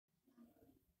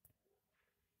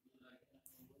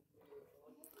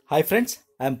Hi friends,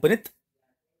 I am Puneeth.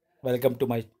 Welcome to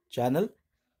my channel.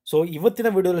 So ಇವತ್ತಿನ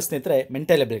ವಿಡಿಯೋದಲ್ಲಿ ಸ್ನೇಹಿತರೆ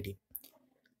mental ability.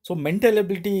 So mental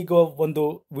ability ಈಗ ಒಂದು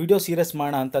ವಿಡಿಯೋ ಸೀರೀಸ್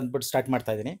ಮಾಡೋಣ ಅಂತ ಅಂದ್ಬಿಟ್ಟು ಸ್ಟಾರ್ಟ್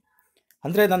ಮಾಡ್ತಾ ಇದ್ದೀನಿ.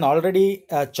 ಅಂದರೆ ನಾನು already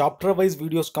chapter wise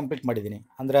videos complete ಮಾಡಿದ್ದೀನಿ.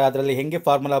 ಅಂದರೆ ಅದರಲ್ಲಿ ಹೆಂಗೆ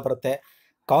ಫಾರ್ಮುಲಾ ಬರುತ್ತೆ,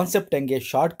 ಕಾನ್ಸೆಪ್ಟ್ ಹೆಂಗೆ,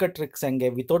 ಶಾರ್ಟ್ಕಟ್ ಟ್ರಿಕ್ಸ್ ಹೆಂಗೆ,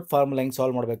 ವಿತೌಟ್ ಫಾರ್ಮುಲಾ ಹೆಂಗೆ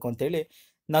ಸಾಲ್ವ್ ಮಾಡಬೇಕು ಅಂತೇಳಿ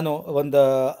ನಾನು ಒಂದು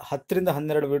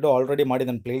 10-12 ವಿಡಿಯೋ ಆಲ್ರೆಡಿ ಮಾಡಿ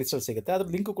ನನ್ನ ಪ್ಲೇಲಿಸ್ಟಲ್ಲಿ ಸಿಗುತ್ತೆ. ಅದ್ರ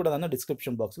ಲಿಂಕು ಕೂಡ ನಾನು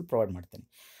ಡಿಸ್ಕ್ರಿಪ್ಷನ್ ಬಾಕ್ಸಲ್ಲಿ ಪ್ರೊವೈಡ್ ಮಾಡ್ತೀನಿ.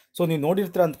 ಸೊ ನೀವು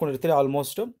ನೋಡಿರ್ತೀರ ಅಂದ್ಕೊಂಡಿರ್ತೀರಿ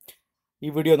ಆಲ್ಮೋಸ್ಟ್ ಈ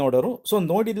ವಿಡಿಯೋ ನೋಡೋರು. ಸೊ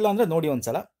ನೋಡಿಲ್ಲ ಅಂದರೆ ನೋಡಿ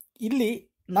ಒಂದ್ಸಲ. ಇಲ್ಲಿ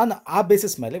ನಾನು ಆ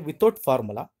ಬೇಸಿಸ್ ಮೇಲೆ ವಿತೌಟ್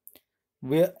ಫಾರ್ಮುಲಾ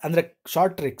ಅಂದರೆ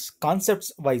ಶಾರ್ಟ್ ಟ್ರಿಕ್ಸ್ ಕಾನ್ಸೆಪ್ಟ್ಸ್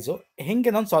ವೈಸು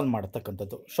ಹೆಂಗೆ ನಾನು ಸಾಲ್ವ್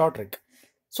ಮಾಡ್ತಕ್ಕಂಥದ್ದು ಶಾರ್ಟ್ ಟ್ರಿಕ್.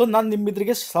 ಸೊ ನಾನು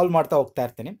ನಿಮ್ಮಿದ್ರಿಗೆ ಸಾಲ್ವ್ ಮಾಡ್ತಾ ಹೋಗ್ತಾ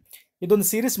ಇರ್ತೀನಿ. ಇದೊಂದು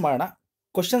ಸೀರೀಸ್ ಮಾಡೋಣ,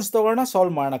 ಕ್ವಶನ್ಸ್ ತೊಗೊಳ್ಳೋಣ,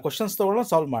 ಸಾಲ್ವ್ ಮಾಡೋಣ, ಕ್ವಶನ್ಸ್ ತೊಗೊಳ್ಳೋಣ,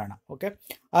 ಸಾಲ್ವ್ ಮಾಡೋಣ. ಓಕೆ,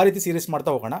 ಆ ರೀತಿ ಸೀರೀಸ್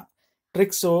ಮಾಡ್ತಾ ಹೋಗೋಣ.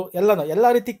 ಟ್ರಿಕ್ಸು ಎಲ್ಲ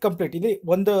ರೀತಿ ಕಂಪ್ಲೀಟ್ ಇಲ್ಲಿ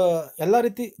ಎಲ್ಲ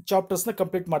ರೀತಿ ಚಾಪ್ಟರ್ಸ್ನ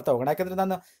ಕಂಪ್ಲೀಟ್ ಮಾಡ್ತಾ ಹೋಗೋಣ. ಯಾಕಂದರೆ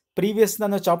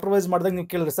ನಾನು ಚಾಪ್ಟರ್ ವೈಸ್ ಮಾಡಿದಾಗ ನೀವು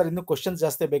ಕೇಳಿದ್ರೆ ಸರ್ ಇನ್ನೂ ಕ್ವಶನ್ಸ್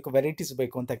ಜಾಸ್ತಿ ಬೇಕು, ವೆರೈಟೀಸ್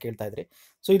ಬೇಕು ಅಂತ ಕೇಳ್ತಾ ಇದ್ರಿ.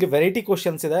 ಸೊ ಇಲ್ಲಿ ವೆರೈಟಿ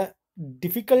ಕ್ವಶನ್ಸ್ ಇದೆ.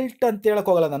 ಡಿಫಿಕಲ್ಟ್ ಅಂತ ಹೇಳಕ್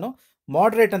ಹೋಗಲ್ಲ, ನಾನು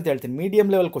ಮಾಡ್ರೇಟ್ ಅಂತ ಹೇಳ್ತೀನಿ. ಮೀಡಿಯಂ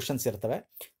ಲೆವೆಲ್ ಕ್ವಶನ್ಸ್ ಇರ್ತವೆ.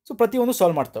 ಸೊ ಪ್ರತಿಯೊಂದು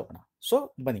ಸಾಲ್ವ್ ಮಾಡ್ತಾ ಹೋಗೋಣ. ಸೊ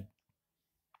ಬನ್ನಿ.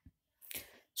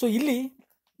 ಸೊ ಇಲ್ಲಿ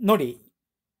ನೋಡಿ,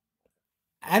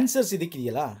 ಆನ್ಸರ್ಸ್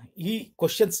ಇದಕ್ಕಿದೆಯಲ್ಲ, ಈ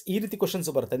ಕ್ವಶನ್ಸ್ ಈ ರೀತಿ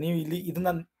ಕ್ವಶನ್ಸ್ ಬರುತ್ತೆ. ನೀವು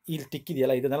ಇಲ್ಲಿ ಟಿಕ್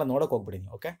ಇದೆಯಲ್ಲ, ಇದನ್ನೆಲ್ಲ ನೋಡೋಕೆ ಹೋಗ್ಬಿಡಿ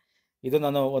ನೀವು. ಓಕೆ, ಇದು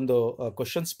ನಾನು ಒಂದು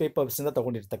ಕ್ವಶನ್ಸ್ ಪೇಪರ್ಸಿಂದ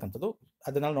ತೊಗೊಂಡಿರ್ತಕ್ಕಂಥದ್ದು.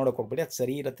 ಅದನ್ನೆಲ್ಲ ನೋಡೋಕೆ ಹೋಗ್ಬೇಡಿ, ಅದು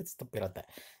ಸರಿ ಇರುತ್ತೆ, ತಪ್ಪಿರುತ್ತೆ.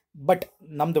 ಬಟ್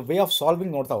ನಮ್ಮದು ವೇ ಆಫ್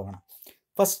ಸಾಲ್ವಿಂಗ್ ನೋಡ್ತಾ ಹೋಗೋಣ.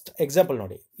 ಫಸ್ಟ್ ಎಕ್ಸಾಂಪಲ್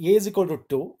ನೋಡಿ, A is equal to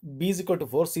 2, B is equal to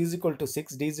 4, C is equal to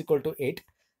 6, D is equal to 8,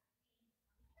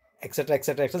 etcetera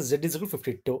etcetera etcetera, Z is equal to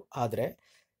 52 ಆದರೆ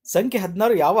ಸಂಖ್ಯೆ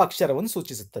 16 ಯಾವ ಅಕ್ಷರವನ್ನು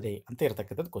ಸೂಚಿಸುತ್ತದೆ ಅಂತ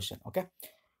ಇರತಕ್ಕಂಥದ್ದು ಕ್ವಶನ್. ಓಕೆ,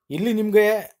 ಇಲ್ಲಿ ನಿಮಗೆ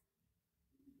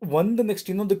ಒಂದು ನೆಕ್ಸ್ಟ್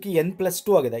ಇನ್ನೊಂದಕ್ಕೆ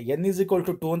n+2 ಆಗಿದೆ. n is equal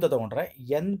to 2 ಅಂತ ತಗೊಂಡ್ರೆ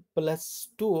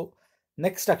n+2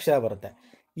 ನೆಕ್ಸ್ಟ್ ಅಕ್ಷರ ಬರುತ್ತೆ.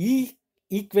 ಈ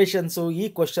ಈಕ್ವೇಷನ್ಸು, ಈ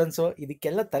ಕ್ವಶನ್ಸು,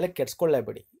 ಇದಕ್ಕೆಲ್ಲ ತಲೆ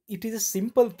ಕೆಡ್ಸ್ಕೊಳ್ಳೇಬೇಡಿ. It is A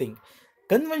simple thing.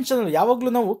 Conventional,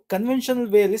 ಯಾವಾಗಲೂ ನಾವು ಕನ್ವೆನ್ಷನಲ್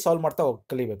ವೇಯಲ್ಲಿ ಸಾಲ್ವ್ ಮಾಡ್ತಾ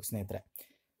ಕಲಿಬೇಕು ಸ್ನೇಹಿತರೆ.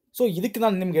 ಸೊ ಇದಕ್ಕೆ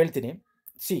ನಾನು ನಿಮ್ಗೆ ಹೇಳ್ತೀನಿ.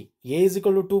 C, A is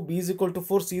equal to 2, B is equal to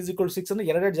 4, C is equal to 6 ಅಂದರೆ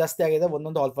ಎರಡೆರಡು ಜಾಸ್ತಿ ಆಗಿದೆ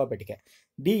ಒಂದೊಂದು ಆಲ್ಫಾಬೆಟ್ಗೆ.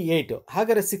 D 8.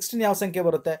 ಹಾಗಾದರೆ 16 ಯಾವ ಸಂಖ್ಯೆ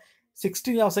ಬರುತ್ತೆ?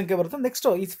 16 ಯಾವ ಸಂಖ್ಯೆ ಬರುತ್ತೆ?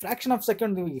 ನೆಕ್ಸ್ಟು ಈ ಫ್ರಾಕ್ಷನ್ ಆಫ್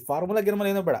ಸೆಕೆಂಡ್, ಈ ಫಾರ್ಮುಲಾ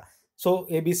ಗಿರ್ಮಲ್ ಏನೋ ಬೇಡ. So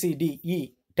ABCDE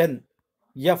 10,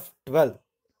 F 12,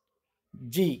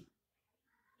 G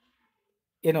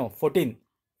 14,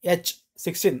 H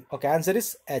 16. Okay, answer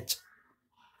is H.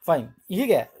 Fine.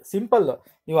 ಹೀಗೆ ಸಿಂಪಲ್.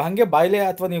 ನೀವು ಹಾಗೆ ಬಾಯ್ಲೆ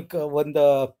ಅಥವಾ ನೀವು ಒಂದು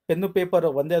ಪೆನ್ನು ಪೇಪರ್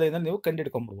ಒಂದೇ ಲೈನಲ್ಲಿ ನೀವು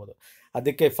ಕಂಡುಹಿಡ್ಕೊಂಡ್ಬಿಡ್ಬೋದು.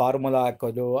 ಅದಕ್ಕೆ ಫಾರ್ಮುಲಾ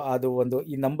ಹಾಕೋದು, ಅದು ಒಂದು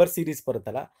ಈ ನಂಬರ್ ಸೀರೀಸ್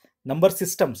ಬರುತ್ತಲ್ಲ, ನಂಬರ್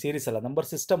ಸಿಸ್ಟಮ್ ಸೀರೀಸ್ ಅಲ್ಲ, ನಂಬರ್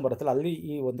ಸಿಸ್ಟಮ್ ಬರುತ್ತಲ್ಲ, ಅಲ್ಲಿ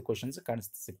ಈ ಒಂದು ಕ್ವಶನ್ಸ್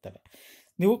ಸಿಗ್ತವೆ.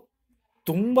 ನೀವು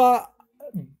ತುಂಬ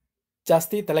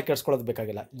ಜಾಸ್ತಿ ತಲೆ ಕೆಡಿಸ್ಕೊಳ್ಳೋದು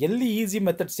ಬೇಕಾಗಿಲ್ಲ. ಎಲ್ಲಿ ಈಸಿ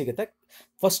ಮೆಥಡ್ ಸಿಗುತ್ತೆ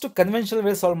ಫಸ್ಟು ಕನ್ವೆನ್ಷನಲ್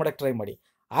ವೇ ಸಾಲ್ವ್ ಮಾಡೋಕ್ಕೆ ಟ್ರೈ ಮಾಡಿ.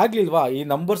 ಆಗಲಿಲ್ವಾ, ಈ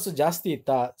ನಂಬರ್ಸ್ ಜಾಸ್ತಿ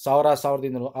ಇತ್ತಾ 1000,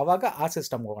 1200, ಆವಾಗ ಆ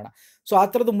ಸಿಸ್ಟಮ್ಗೆ ಹೋಗೋಣ. ಸೊ ಆ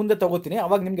ಥರದ್ದು ಮುಂದೆ ತಗೋತೀನಿ,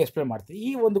 ಅವಾಗ ನಿಮ್ಗೆ ಎಕ್ಸ್ಪ್ಲೇನ್ ಮಾಡ್ತೀನಿ. ಈ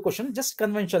ಒಂದು ಕ್ವಶನ್ ಜಸ್ಟ್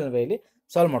ಕನ್ವೆನ್ಷನಲ್ ವೇಲಿ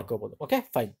ಸಾಲ್ವ್ ಮಾಡ್ಕೋಬೋದು. Okay,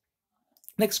 fine.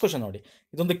 ನೆಕ್ಸ್ಟ್ ಕ್ವಶನ್ ನೋಡಿ,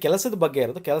 ಇದೊಂದು ಕೆಲಸದ ಬಗ್ಗೆ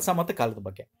ಇರೋದು, ಕೆಲಸ ಮತ್ತು ಕಾಲದ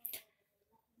ಬಗ್ಗೆ.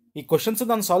 ಈ ಕ್ವಶನ್ಸ್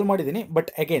ನಾನು ಸಾಲ್ವ್ ಮಾಡಿದ್ದೀನಿ.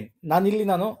 ಬಟ್ ಅಗೇನ್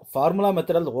ನಾನು ಫಾರ್ಮುಲಾ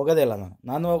ಮೆಥಡಲ್ಲಿ ಹೋಗೋದೇ ಇಲ್ಲ.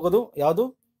 ನಾನು ಹೋಗೋದು ಯಾವುದು,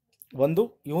 ಒಂದು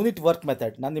ಯೂನಿಟ್ ವರ್ಕ್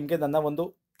ಮೆಥಡ್. ನಾನು ನಿಮಗೆ ನನ್ನ ಒಂದು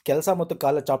ಕೆಲಸ ಮತ್ತು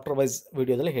ಕಾಲ ಚಾಪ್ಟರ್ ವೈಸ್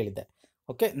ವಿಡಿಯೋದಲ್ಲಿ ಹೇಳಿದ್ದೆ.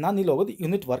 ಓಕೆ, ನಾನು ಇಲ್ಲಿ ಹೋಗೋದು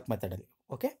ಯೂನಿಟ್ ವರ್ಕ್ ಮೆಥಡಲ್ಲಿ.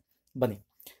 ಓಕೆ, ಬನ್ನಿ.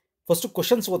 First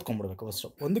questions ಓದ್ಕೊಂಡ್ಬಿಡ್ಬೇಕು. ಫಸ್ಟು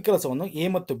ಒಂದು ಕೆಲಸವನ್ನು A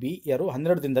ಮತ್ತು B ಯಾರು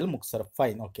 12 ದಿನದಲ್ಲಿ ಮುಗಿಸ್ತಾರೆ.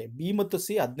 ಫೈನ್. ಓಕೆ, B ಮತ್ತು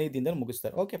C 15 ದಿನದಲ್ಲಿ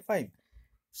ಮುಗಿಸ್ತಾರೆ. Okay, fine.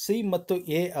 C ಮತ್ತು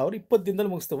A ಅವರು 20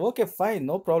 ದಿನದಲ್ಲಿ ಮುಗಿಸ್ತಾರೆ. Okay, fine,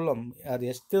 no problem. ಅದು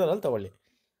ಎಷ್ಟು ದಿನದಲ್ಲಿ ತಗೊಳ್ಳಿ.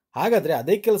 ಹಾಗಾದರೆ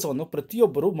ಅದೇ ಕೆಲಸವನ್ನು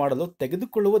ಪ್ರತಿಯೊಬ್ಬರು ಮಾಡಲು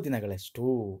ತೆಗೆದುಕೊಳ್ಳುವ ದಿನಗಳೆಷ್ಟು?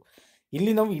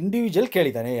 ಇಲ್ಲಿ ನಾವು ಇಂಡಿವಿಜುವಲ್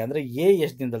ಕೇಳಿದ್ದಾನೆ. ಅಂದರೆ A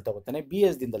ಎಷ್ಟು ದಿನದಲ್ಲಿ ತಗೋತಾನೆ, B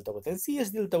ಎಷ್ಟು ದಿನದಲ್ಲಿ ತಗೋತಾನೆ, C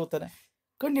ಎಷ್ಟು ದಿನದಲ್ಲಿ ತಗೋತಾನೆ,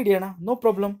 ಕಂಡುಹಿಡಿಯೋಣ, ನೋ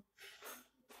ಪ್ರಾಬ್ಲಮ್.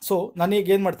 ಸೊ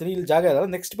ನಾನೀಗ ಏನು ಮಾಡ್ತೀನಿ, ಇಲ್ಲಿ ಜಾಗ ಇಲ್ಲ,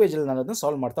 ನೆಕ್ಸ್ಟ್ ಪೇಜಲ್ಲಿ ನಾನು ಅದನ್ನು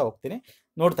ಸಾಲ್ವ್ ಮಾಡ್ತಾ ಹೋಗ್ತೀನಿ.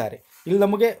 ನೋಡ್ತಾ ಇರಿ. ಇಲ್ಲಿ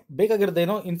ನಮಗೆ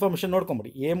ಬೇಕಾಗಿರೋದೇನೋ ಇನ್ಫಾರ್ಮೇಷನ್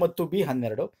ನೋಡ್ಕೊಂಬಿಡಿ. A ಮತ್ತು B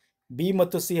 12, B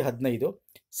ಮತ್ತು C 15,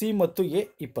 C ಮತ್ತು A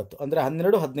 20. ಅಂದರೆ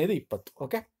 12, 15, 20.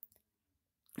 Okay,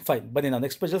 fine. ಬನ್ನಿ, ನಾನು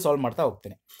ನೆಕ್ಸ್ಟ್ ಪೇಜಲ್ಲಿ ಸಾಲ್ವ್ ಮಾಡ್ತಾ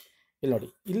ಹೋಗ್ತೀನಿ. ಇಲ್ಲಿ ನೋಡಿ,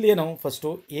 ಇಲ್ಲಿ ಏನೋ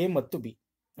ಫಸ್ಟು A ಮತ್ತು B.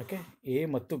 ಓಕೆ, A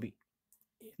ಮತ್ತು B.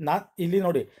 ಇಲ್ಲಿ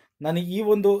ನೋಡಿ, ನಾನು ಈ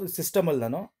ಒಂದು ಸಿಸ್ಟಮಲ್ಲಿ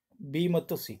ನಾನು B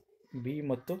ಮತ್ತು C, B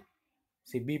ಮತ್ತು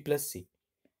C, B plus C,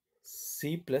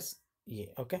 C plus A.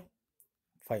 Okay,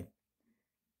 fine.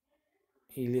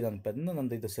 ಇಲ್ಲಿ ನನ್ನ ಪೆನ್ನು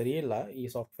ನಂದು ಇದು ಸರಿಯಿಲ್ಲ, ಈ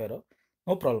ಸಾಫ್ಟ್ವೇರು,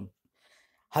 ನೋ ಪ್ರಾಬ್ಲಮ್.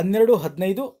 12,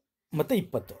 15 ಮತ್ತು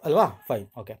 20 ಅಲ್ವಾ? ಫೈನ್.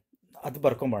 ಓಕೆ, ಅದು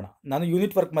ಬರ್ಕೊಂಬೋಣ. ನಾನು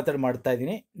ಯೂನಿಟ್ ವರ್ಕ್ ಮೆಥಡ್ ಮಾಡ್ತಾ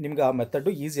ಇದ್ದೀನಿ. ನಿಮ್ಗೆ ಆ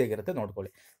ಮೆಥಡು ಈಸಿಯಾಗಿರುತ್ತೆ,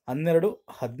 ನೋಡ್ಕೊಳ್ಳಿ. 12,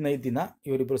 15 ದಿನ,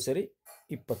 ಇವರಿಬ್ಬರು ಸೇರಿ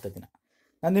 20 ದಿನ.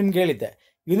 ನಾನು ನಿಮ್ಗೆ ಹೇಳಿದ್ದೆ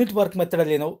ಯೂನಿಟ್ ವರ್ಕ್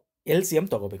ಮೆಥಡಲ್ಲಿ ನಾವು LCM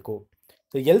ತೊಗೋಬೇಕು.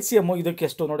 ಸೊ LCM ಇದಕ್ಕೆ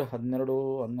ಎಷ್ಟು ನೋಡಿ, 12,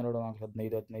 12, 4,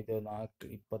 15, 15, 4,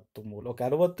 23. Okay,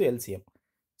 60 LCM.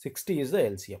 60 is the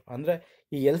LCM. ಅಂದರೆ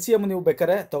ಈ LCM ನೀವು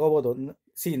ಬೇಕಾದ್ರೆ ತೊಗೋಬೋದು.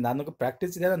 ನನಗೆ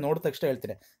ಪ್ರಾಕ್ಟೀಸ್ ಇದೆ, ನಾನು ನೋಡಿದ ತಕ್ಷಣ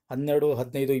ಹೇಳ್ತೀನಿ 12,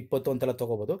 15, 20 ಅಂತೆಲ್ಲ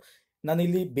ತೊಗೋಬೋದು. ನಾನು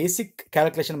ಇಲ್ಲಿ ಬೇಸಿಕ್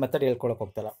ಕ್ಯಾಲ್ಕುಲೇಷನ್ ಮೆಥಡ್ ಹೇಳ್ಕೊಳಕ್ಕೆ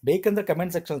ಹೋಗ್ತಾಯಿಲ್ಲ. ಬೇಕಂದರೆ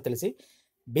ಕಮೆಂಟ್ ಸೆಕ್ಷನ್ ತಿಳಿಸಿ.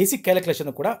 ಬೇಸಿಕ್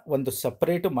ಕ್ಯಾಲ್ಕುಲೇಷನ್ ಕೂಡ ಒಂದು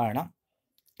ಸಪ್ರೇಟು ಮಾಡೋಣ.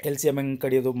 ಎಲ್ ಸಿ ಎಮ್ ಹೆಂಗೆ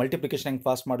ಕಡಿಯೋದು, ಮಲ್ಟಿಪ್ಲಿಕೇಶನ್ ಹೆಂಗೆ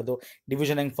ಫಾಸ್ಟ್ ಮಾಡೋದು,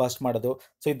 ಡಿವಿಷನ್ ಹೆಂಗೆ ಫಾಸ್ಟ್ ಮಾಡೋದು,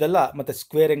 ಸೊ ಇದೆಲ್ಲ, ಮತ್ತು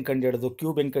ಸ್ಕ್ವೇರ್ ಹೆಂಗೆ ಕಂಡುಹಿಡೋದು,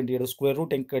 ಕ್ಯೂಬ್ ಹೆಂಗೆ ಕಂಡುಹಿಡೋದು, ಸ್ಕ್ವೇರ್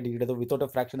ರೂಟ್ ಹೆಂಗೆ ಕಂಡುಹಿಡೋದು without a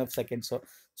fraction of seconds.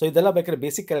 So ಇದೆಲ್ಲ ಬೇಕಾದ್ರೆ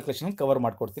ಬೇಸಿಕ್ ಕ್ಯಾಲ್ಕುಲೇಷನ್ ಕವರ್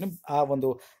ಮಾಡ್ಕೊಡ್ತೀನಿ. ಆ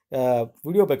ಒಂದು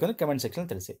ವಿಡಿಯೋ ಬೇಕಂದ್ರೆ ಕಮೆಂಟ್ ಸೆಕ್ಷನ್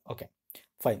ತಿಳಿಸಿ. Okay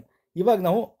fine. ಇವಾಗ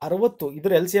ನಾವು 60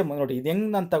 ಇದರ ಎಲ್ ಸಿ ಎಮ್ ನೋಡಿ, ಇದು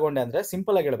ಹೆಂಗೆ ನಾನು ತಗೊಂಡೆ ಅಂದರೆ,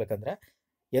 ಸಿಂಪಲ್ ಆಗಿ ಹೇಳ್ಬೇಕಂದ್ರೆ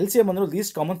ಎಲ್ ಸಿ ಎಮ್ ಅಂದ್ರೆ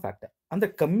ಲೀಸ್ಟ್ ಕಾಮನ್ ಫ್ಯಾಕ್ಟರ್, ಅಂದರೆ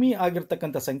ಕಮ್ಮಿ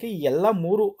ಆಗಿರ್ತಕ್ಕಂಥ ಸಂಖ್ಯೆ ಈ ಎಲ್ಲ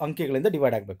 3 ಅಂಕಿಗಳಿಂದ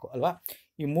ಡಿವೈಡ್ ಆಗಬೇಕು ಅಲ್ವಾ.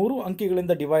 ಈ 3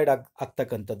 ಅಂಕಿಗಳಿಂದ ಡಿವೈಡ್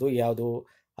ಆಗ್ತಕ್ಕಂಥದ್ದು ಯಾವುದು?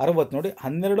 60 ನೋಡಿ,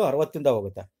 12 60ಇಂದ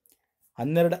ಹೋಗುತ್ತೆ,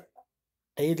 12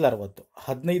 5 60,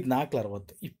 15 4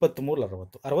 60, 23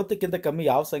 60. 60ಕ್ಕಿಂತ ಕಮ್ಮಿ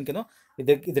ಯಾವ ಸಂಖ್ಯೆನೂ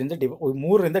ಇದರಿಂದ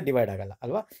 3ರಿಂದ ಡಿವೈಡ್ ಆಗಲ್ಲ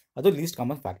ಅಲ್ವಾ. ಅದು list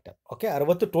common factor. Okay,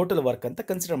 60 total work ಅಂತ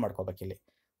ಕನ್ಸಿಡರ್ ಮಾಡ್ಕೋಬೇಕು ಇಲ್ಲಿ.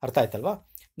 ಅರ್ಥ ಆಯ್ತಲ್ವಾ?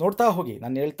 ನೋಡ್ತಾ ಹೋಗಿ,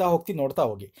 ನಾನು ಹೇಳ್ತಾ ಹೋಗ್ತೀನಿ, ನೋಡ್ತಾ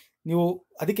ಹೋಗಿ ನೀವು.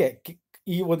 ಅದಕ್ಕೆ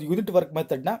ಈ ಒಂದು ಯೂನಿಟ್ ವರ್ಕ್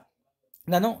ಮೆಥಡ್ನ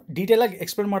ನಾನು ಡೀಟೇಲಾಗಿ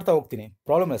ಎಕ್ಸ್ಪ್ಲೇನ್ ಮಾಡ್ತಾ ಹೋಗ್ತೀನಿ.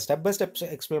 ಪ್ರಾಬ್ಲಮ್ ಇಲ್ಲ, ಸ್ಟೆಪ್ ಬೈ ಸ್ಟೆಪ್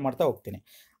ಎಕ್ಸ್ಪ್ಲೇನ್ ಮಾಡ್ತಾ ಹೋಗ್ತೀನಿ.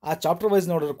 ಆ ಚಾಪ್ಟರ್ ವೈಸ್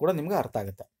ನೋಡಿದ್ರು ಕೂಡ ನಿಮ್ಗೆ ಅರ್ಥ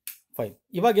ಆಗುತ್ತೆ. ಫೈನ್.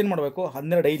 ಇವಾಗ ಏನು ಮಾಡಬೇಕು?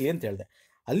 12 ಡೈಲಿ ಅಂತ ಹೇಳಿದೆ.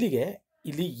 ಅಲ್ಲಿಗೆ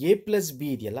ಇಲ್ಲಿ ಎ ಪ್ಲಸ್ ಬಿ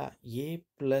ಇದೆಯಲ್ಲ, A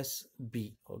plus B,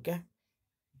 okay,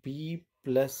 B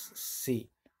plus C,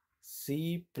 C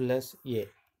plus A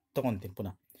ತೊಗೊತೀನಿ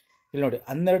ಪುನಃ. ಇಲ್ಲಿ ನೋಡಿ,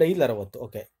 12 5 60.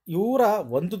 ಓಕೆ, ಇವರ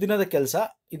ಒಂದು ದಿನದ ಕೆಲಸ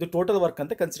ಇದು ಟೋಟಲ್ ವರ್ಕ್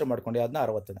ಅಂತ ಕನ್ಸಿಡರ್ ಮಾಡ್ಕೊಂಡು ಅದನ್ನ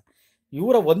 60ನ.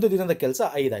 ಇವರ ಒಂದು ದಿನದ ಕೆಲಸ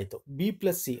 5 ಆಯಿತು. ಬಿ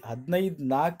ಪ್ಲಸ್ ಸಿ 15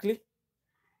 4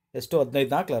 ಎಷ್ಟು? 15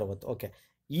 4 60. ಓಕೆ,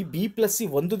 ಈ ಬಿ ಪ್ಲಸ್ ಸಿ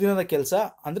ಒಂದು ದಿನದ ಕೆಲಸ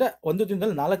ಅಂದರೆ ಒಂದು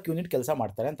ದಿನದಲ್ಲಿ 4 ಯೂನಿಟ್ ಕೆಲಸ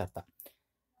ಮಾಡ್ತಾರೆ ಅಂತ ಅರ್ಥ.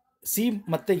 ಸಿ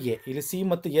ಮತ್ತು ಎ, ಇಲ್ಲಿ ಸಿ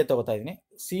ಮತ್ತು ಎ ತಗೋತಾ ಇದ್ದೀನಿ.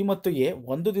 ಸಿ ಮತ್ತು ಎ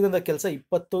ಒಂದು ದಿನದ ಕೆಲಸ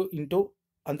 20 ಇಂಟು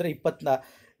ಅಂದರೆ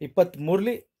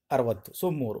 23 60, ಸೊ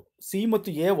 3. ಸಿ ಮತ್ತು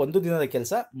ಎ ಒಂದು ದಿನದ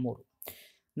ಕೆಲಸ 3.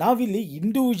 ನಾವಿಲ್ಲಿ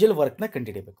ಇಂಡಿವಿಜುವಲ್ ವರ್ಕ್ನ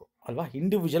ಕಂಡುಹಿಡಿಯಬೇಕು ಅಲ್ವಾ.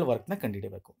 ಇಂಡಿವಿಜುವಲ್ ವರ್ಕ್ನ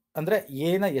ಕಂಡುಹಿಡಿಯಬೇಕು ಅಂದರೆ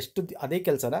ಏನ ಎಷ್ಟು ಅದೇ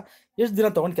ಕೆಲಸನ ಎಷ್ಟು ದಿನ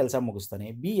ತೊಗೊಂಡು ಕೆಲಸ ಮುಗಿಸ್ತಾನೆ,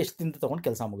 ಬಿ ಎಷ್ಟು ದಿನದ ತೊಗೊಂಡು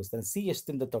ಕೆಲಸ ಮುಗಿಸ್ತಾನೆ, ಸಿ ಎಷ್ಟು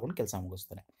ದಿನದ ತೊಗೊಂಡು ಕೆಲಸ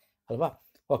ಮುಗಿಸ್ತಾನೆ ಅಲ್ವಾ.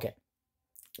 ಓಕೆ,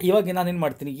 ಇವಾಗ ನಾನೇನು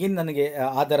ಮಾಡ್ತೀನಿ, ಏನು ನನಗೆ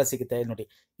ಆಧಾರ ಸಿಗುತ್ತೆ ನೋಡಿ,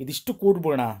 ಇದಿಷ್ಟು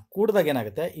ಕೂಡ್ಬೋಣ. ಕೂಡಿದಾಗ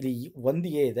ಏನಾಗುತ್ತೆ, ಇಲ್ಲಿ ಒಂದು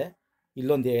ಎ ಇದೆ,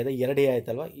 ಇಲ್ಲೊಂದು ಎ ಇದೆ, 2 ಎ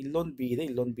ಆಯ್ತಲ್ವಾ, ಇಲ್ಲೊಂದು ಬಿ ಇದೆ,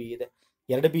 ಇಲ್ಲೊಂದು ಬಿ ಇದೆ,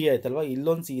 2 ಬಿ ಆಯ್ತಲ್ವಾ,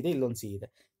 ಇಲ್ಲೊಂದು ಸಿ ಇದೆ, ಇಲ್ಲೊಂದು ಸಿ ಇದೆ,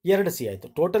 2 ಸಿ ಆಯಿತು.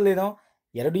 ಟೋಟಲ್ ಏನೋ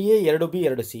 2 ಎ 2 ಬಿ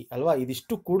 2 ಸಿ ಅಲ್ವಾ.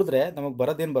 ಇದಿಷ್ಟು ಕೂಡಿದ್ರೆ ನಮಗೆ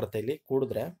ಬರೋದೇನು ಬರುತ್ತೆ, ಇಲ್ಲಿ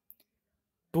ಕೂಡಿದ್ರೆ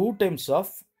 2 ಟೈಮ್ಸ್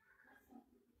ಆಫ್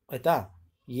ಆಯಿತಾ,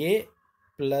 A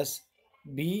plus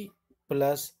B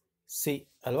plus C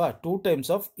ಅಲ್ವಾ, 2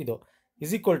 ಟೈಮ್ಸ್ ಆಫ್ ಇದು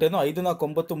ಇಸ್ ಈಕ್ವಲ್ ಟು ಏನು, 5 4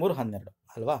 9 3 12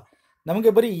 ಅಲ್ವಾ. ನಮಗೆ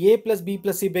ಬರೀ A plus B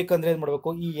plus C ಬೇಕಂದ್ರೆ ಏನು ಮಾಡಬೇಕು,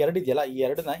 ಈ 2 ಇದೆಯಲ್ಲ, ಈ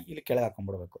 2ನ ಇಲ್ಲಿ ಕೆಳಗೆ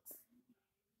ಹಾಕೊಂಡ್ಬಿಡ್ಬೇಕು.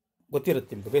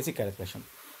 ಗೊತ್ತಿರುತ್ತೆ ನಿಮಗೆ ಬೇಸಿಕ್ ಕ್ಯಾಲ್ಕುಲೇಷನ್.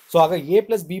 ಸೊ ಆಗ A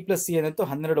plus B plus C ಏನಾಯಿತು,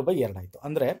 12/2 ಆಯಿತು.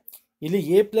 ಅಂದರೆ ಇಲ್ಲಿ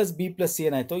A plus B plus C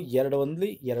ಏನಾಯಿತು, 2 1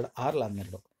 2 6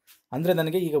 12. ಅಂದರೆ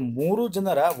ನನಗೆ ಈಗ 3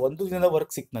 ಜನರ ಒಂದು ದಿನದ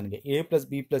ವರ್ಕ್ ಸಿಕ್ತು. ನನಗೆ A plus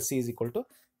B plus C is equal to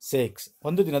 6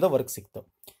 ಒಂದು ದಿನದ ವರ್ಕ್ ಸಿಕ್ತು.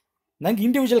 ನನಗೆ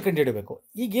ಇಂಡಿವಿಜುವಲ್ ಕಂಡುಹಿಡಬೇಕು.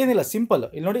 ಈಗ ಏನಿಲ್ಲ, ಸಿಂಪಲ್.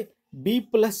 ಇಲ್ಲಿ ನೋಡಿ, ಬಿ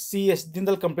ಪ್ಲಸ್ ಸಿ ಎಷ್ಟು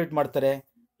ದಿನದಲ್ಲಿ ಕಂಪ್ಲೀಟ್ ಮಾಡ್ತಾರೆ,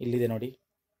 ಇಲ್ಲಿದೆ ನೋಡಿ,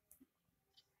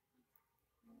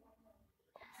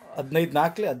 15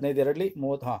 4 15 2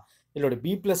 30. ಹಾಂ, ಇಲ್ಲಿ ನೋಡಿ,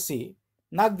 ಬಿ ಪ್ಲಸ್ ಸಿ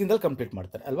 4 ದಿನದಲ್ಲಿ ಕಂಪ್ಲೀಟ್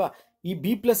ಮಾಡ್ತಾರೆ ಅಲ್ವಾ. ಈ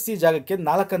ಬಿ ಪ್ಲಸ್ ಸಿ ಜಾಗಕ್ಕೆ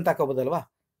 4 ಅಂತ ಹಾಕೋಬೋದಲ್ವಾ,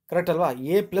 ಕರೆಕ್ಟ್ ಅಲ್ವಾ.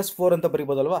 ಎ ಪ್ಲಸ್ 4 ಅಂತ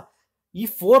ಬರಿಬೋದಲ್ವಾ. ಈ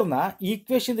 4ನ ಈ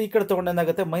ಈಕ್ವೇಷನ್ ಈ ಕಡೆ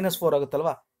ತೊಗೊಂಡೇನಾಗುತ್ತೆ, -4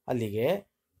 ಆಗುತ್ತಲ್ವಾ. ಅಲ್ಲಿಗೆ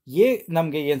ಎ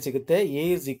ನಮಗೆ ಏನು ಸಿಗುತ್ತೆ, ಎ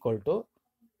ಇಸ್ ಈಕ್ವಲ್ ಟು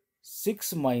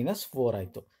 6 - 4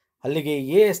 ಆಯಿತು. ಅಲ್ಲಿಗೆ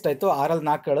ಎ ಎಷ್ಟಾಯಿತು, 6ರಲ್ಲಿ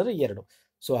 4 ಕಳೆದ್ರೆ 2.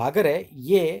 ಸೊ ಹಾಗಾದರೆ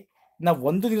ಎ ನಾವು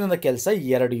ಒಂದು ದಿನದ ಕೆಲಸ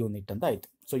 2 ಯೂನಿಟ್ ಅಂತ ಆಯಿತು.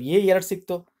 ಸೊ ಎ 2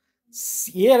 ಸಿಕ್ತು.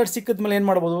 ಎ 2 ಸಿಕ್ಕಿದ್ಮೇಲೆ ಏನು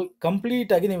ಮಾಡ್ಬೋದು,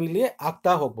 ಕಂಪ್ಲೀಟಾಗಿ ನೀವು ಇಲ್ಲಿ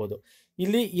ಹಾಕ್ತಾ ಹೋಗ್ಬೋದು.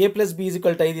 ಇಲ್ಲಿ A plus B is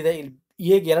equal to 5 ಇದೆ. ಇಲ್ಲಿ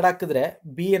ಎಗೆ 2 ಹಾಕಿದ್ರೆ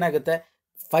ಬಿ ಏನಾಗುತ್ತೆ,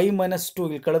 5 - 2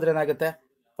 ಇಲ್ಲಿ ಕಳೆದ್ರೆ ಏನಾಗುತ್ತೆ,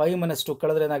 5 - 2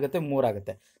 ಕಳೆದ್ರೆ ಏನಾಗುತ್ತೆ, 3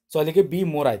 ಆಗುತ್ತೆ. ಸೊ ಅಲ್ಲಿಗೆ ಬಿ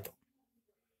 3 ಆಯಿತು.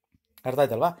 ಅರ್ಥ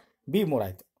ಆಯ್ತಲ್ವಾ, ಬಿ 3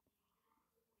 ಆಯಿತು.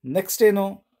 ನೆಕ್ಸ್ಟ್ ಏನು,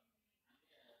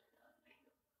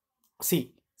 ಸಿ.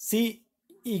 ಸಿ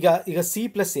ಈಗ ಸಿ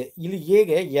ಪ್ಲಸ್ ಎ, ಇಲ್ಲಿ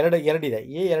ಎಗೆ 2 ಇದೆ,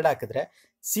 ಎ 2 ಹಾಕಿದ್ರೆ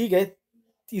ಸಿಗೆ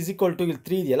ಈಸ್ ಈಕ್ವಲ್ ಟು ಇಲ್ಲಿ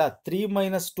 3 ಇದೆಯಲ್ಲ, 3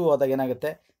 - 2 ಆದಾಗ ಏನಾಗುತ್ತೆ,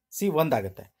 ಸಿ 1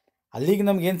 ಆಗುತ್ತೆ. ಅಲ್ಲಿಗೆ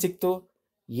ನಮ್ಗೆ ಏನು ಸಿಕ್ತು,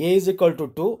 A is equal to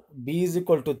 2, B is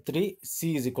equal to 3, C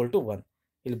is equal to 1.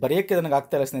 ಇಲ್ಲಿ ಬರೆಯೋಕ್ಕೆ ನನಗೆ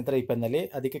ಆಗ್ತಾ ಇಲ್ಲ ಸ್ನೇಹಿತರೆ ಈ ಪೆನ್ನಲ್ಲಿ,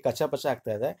 ಅದಕ್ಕೆ ಕಚಾಪಚ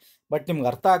ಆಗ್ತಾ ಇದೆ, ಬಟ್ ನಿಮ್ಗೆ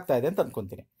ಅರ್ಥ ಆಗ್ತಾ ಇದೆ ಅಂತ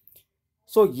ಅಂದ್ಕೊತೀನಿ.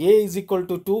 So A is equal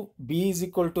to 2, B is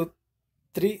equal to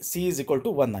 3, C is equal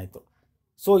to 1 ಆಯಿತು.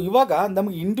 ಸೊ ಇವಾಗ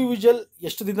ನಮಗೆ ಇಂಡಿವಿಜುವಲ್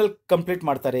ಎಷ್ಟು ದಿನದಲ್ಲಿ ಕಂಪ್ಲೀಟ್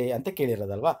ಮಾಡ್ತಾರೆ ಅಂತ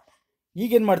ಕೇಳಿರೋದಲ್ವಾ.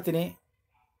 ಈಗೇನು ಮಾಡ್ತೀನಿ,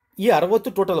 ಈ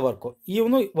 60 ಟೋಟಲ್ ವರ್ಕು,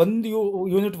 ಇವನು ಒಂದು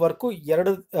ಯೂನಿಟ್ ವರ್ಕು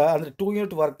ಅಂದರೆ 2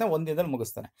 ಯೂನಿಟ್ ವರ್ಕ್ನ ಒಂದು ದಿನದಲ್ಲಿ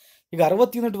ಮುಗಿಸ್ತಾನೆ. ಈಗ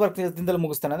 60 ಯೂನಿಟ್ ವರ್ಕ್ ದಿನದಲ್ಲಿ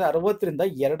ಮುಗಿಸ್ತಾನೆ ಅಂದರೆ 60ರಿಂದ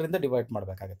 2ರಿಂದ ಡಿವೈಡ್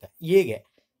ಮಾಡಬೇಕಾಗತ್ತೆ. ಎಗೆ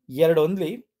 2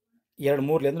 1 2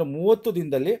 3 ಅಂದರೆ 30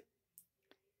 ದಿನದಲ್ಲಿ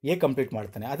ಎ ಕಂಪ್ಲೀಟ್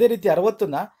ಮಾಡ್ತಾನೆ. ಅದೇ ರೀತಿ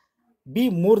 60ನ ಬಿ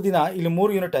 3 ದಿನ, ಇಲ್ಲಿ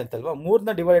 3 ಯೂನಿಟ್ ಆಯ್ತಲ್ವಾ,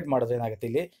 3ನ ಡಿವೈಡ್ ಮಾಡಿದ್ರೆ ಏನಾಗುತ್ತೆ,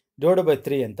 ಇಲ್ಲಿ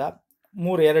 /3 ಅಂತ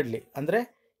 3 2 ಅಂದರೆ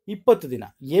 20 ದಿನ.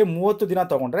 ಎ 30 ದಿನ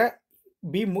ತೊಗೊಂಡ್ರೆ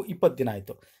ಬಿ 20 ದಿನ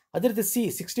ಆಯಿತು. ಅದೇ ರೀತಿ ಸಿ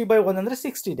 60/1 ಅಂದರೆ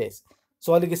 60 ಡೇಸ್. ಸೊ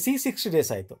ಅಲ್ಲಿಗೆ ಸಿ 60 ಡೇಸ್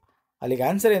ಆಯಿತು. ಅಲ್ಲಿಗೆ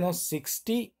ಆನ್ಸರ್ ಏನು,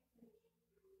 60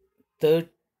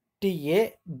 30 ಎ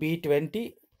ಬಿ 20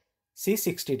 ಸಿ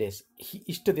 60 ಡೇಸ್.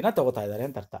 ಇಷ್ಟು ದಿನ ತಗೋತಾ ಇದ್ದಾರೆ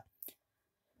ಅಂತ ಅರ್ಥ.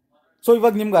 ಸೊ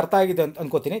ಇವಾಗ ನಿಮ್ಗೆ ಅರ್ಥ ಆಗಿದೆ ಅಂತ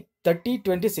ಅನ್ಕೋತೀನಿ. 30,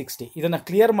 20, 60 ಇದನ್ನು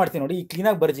ಕ್ಲಿಯರ್ ಮಾಡ್ತೀನಿ ನೋಡಿ. ಈ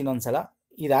ಕ್ಲೀನಾಗಿ ಬರ್ತೀನಿ ಒಂದ್ಸಲ.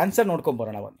 ಇದು ಆನ್ಸರ್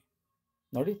ನೋಡ್ಕೊಂಬರೋಣ ಬನ್ನಿ.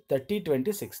 ನೋಡಿ 30,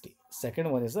 20, 60 second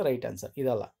one is the right answer.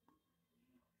 ಇದಲ್ಲ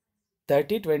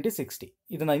 30, 20, 60.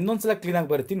 ಇದನ್ನು ಇನ್ನೊಂದ್ಸಲ ಕ್ಲೀನಾಗಿ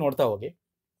ಬರ್ತೀನಿ, ನೋಡ್ತಾ ಹೋಗಿ.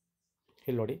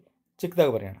 ಇಲ್ಲಿ ನೋಡಿ,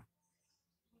 ಚಿಕ್ಕದಾಗಿ ಬರೆಯೋಣ.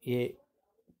 A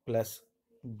plus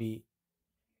B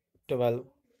 12,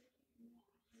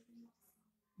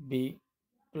 B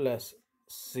plus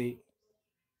C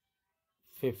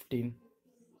 15,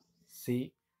 C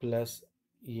plus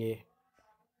A.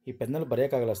 ಈ ಪೆನ್ನಲ್ಲಿ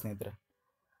ಬರೆಯೋಕ್ಕಾಗಲ್ಲ ಸ್ನೇಹಿತರೆ.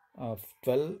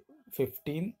 12,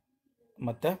 15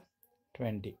 ಮತ್ತು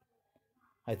 20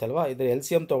 ಆಯ್ತಲ್ವಾ. ಇದರ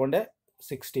LCM ತೊಗೊಂಡೆ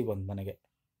 60 ಬಂತು ನನಗೆ,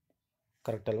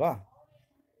 ಕರೆಕ್ಟ್ ಅಲ್ವಾ?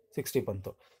 60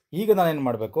 ಬಂತು. ಈಗ ನಾನೇನು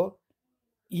ಮಾಡಬೇಕು,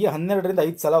 ಈ 12ರಿಂದ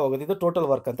 5 ಸಲ ಹೋಗೋದು, ಇದು ಟೋಟಲ್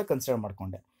ವರ್ಕ್ ಅಂತ ಕನ್ಸಿಡರ್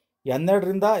ಮಾಡಿಕೊಂಡೆ. ಈ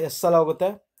 12ರಿಂದ ಎಷ್ಟು ಸಲ ಹೋಗುತ್ತೆ?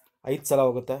 5 ಸಲ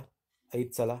ಹೋಗುತ್ತೆ,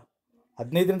 5 ಸಲ.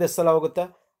 15ರಿಂದ ಎಷ್ಟು ಸಲ ಹೋಗುತ್ತೆ?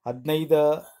 15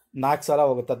 4 ಸಲ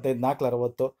ಹೋಗುತ್ತೆ, 15 4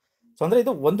 60. ಸೊ ಅಂದರೆ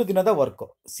ಇದು ಒಂದು ದಿನದ ವರ್ಕು.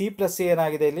 C ಪ್ಲಸ್ C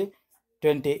ಏನಾಗಿದೆ ಇಲ್ಲಿ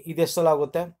 20, ಇದೆಷ್ಟು ಸಲ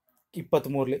ಆಗುತ್ತೆ?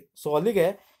 23ಲಿ. ಸೊ ಅಲ್ಲಿಗೆ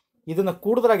ಇದನ್ನು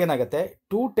ಕೂಡಿದ್ರಾಗ ಏನಾಗುತ್ತೆ?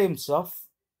 2 times of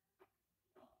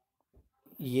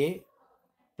A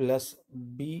plus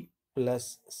B plus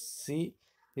C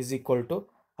is equal to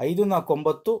 5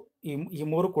 4 9. ಈ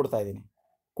 3 ಕೂಡ್ತಾ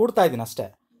ಇದ್ದೀನಿ ಅಷ್ಟೇ.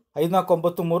 5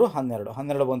 4 9 3 12,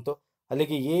 12 ಬಂತು.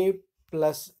 ಅಲ್ಲಿಗೆ A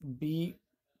plus B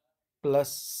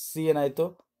plus C ಏನಾಯಿತು?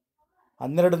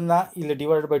 12ನ್ನ ಇಲ್ಲಿ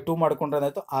ಡಿವೈಡ್ ಬೈ 2 ಮಾಡಿಕೊಂಡ್ರೆ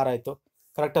ಏನಾಯಿತು? 6 ಆಯಿತು,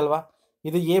 ಕರೆಕ್ಟ್ ಅಲ್ವಾ?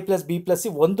 ಇದು A plus B plus C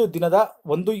ಒಂದು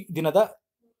ದಿನದ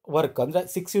ವರ್ಕ್, ಅಂದರೆ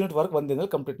 6 ಯೂನಿಟ್ ವರ್ಕ್ ಒಂದು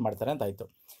ದಿನದಲ್ಲಿ ಕಂಪ್ಲೀಟ್ ಮಾಡ್ತಾರೆ ಅಂತ ಆಯಿತು.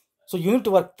 ಸೊ ಯೂನಿಟ್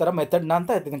ವರ್ಕ್ ಥರ ಮೆಥಡ್ನ ಅಂತ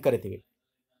ಇದನ್ನು ಕರಿತೀವಿ.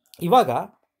 ಇವಾಗ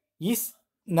ಈ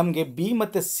ನಮಗೆ B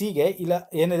ಮತ್ತು Cಗೆ ಇಲ್ಲ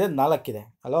ಏನಿದೆ 4 ಇದೆ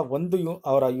ಅಲ್ವಾ.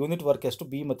 ಅವರ ಯೂನಿಟ್ ವರ್ಕ್ ಎಷ್ಟು?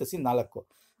 B ಮತ್ತು C 4.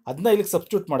 ಅದನ್ನ ಇಲ್ಲಿಗೆ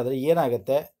ಸಬ್ಸ್ಟಿಟ್ಯೂಟ್ ಮಾಡಿದ್ರೆ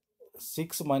ಏನಾಗುತ್ತೆ?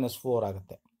 6 - 4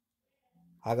 ಆಗುತ್ತೆ.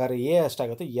 ಹಾಗಾದ್ರೆ A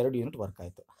ಅಷ್ಟಾಗುತ್ತೆ, 2 ಯೂನಿಟ್ ವರ್ಕ್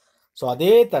ಆಯಿತು. ಸೊ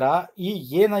ಅದೇ ಥರ ಈ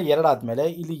ಎನ 2 ಆದಮೇಲೆ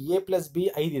ಇಲ್ಲಿ A ಪ್ಲಸ್ B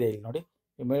 5 ಇದೆ. ಇಲ್ಲಿ ನೋಡಿ,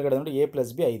 ಮೇಲ್ಗಡೆ ನೋಡಿ A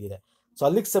ಪ್ಲಸ್ B 5 ಇದೆ. ಸೊ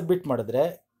ಅಲ್ಲಿಗೆ ಸಬ್ಮಿಟ್ ಮಾಡಿದ್ರೆ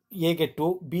Aಗೆ 2,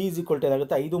 B ಇಸ್ ಈಕ್ವಲ್ ಟು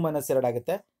ಏನಾಗುತ್ತೆ? 5 - 2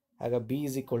 ಆಗುತ್ತೆ. ಆಗ B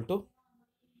ಇಸ್ ಈಕ್ವಲ್ ಟು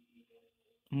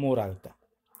 3 ಆಗುತ್ತೆ.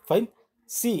 Fine.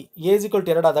 C A is equal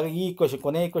to 2 ಆದಾಗ ಈ ಈಕ್ವೇಷನ್,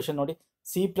 ಕೊನೆ ಈಕ್ವೇಷನ್ ನೋಡಿ,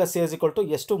 C plus A is equal to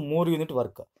ಎಷ್ಟು? 3 ಯೂನಿಟ್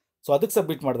ವರ್ಕ್. ಸೊ ಅದಕ್ಕೆ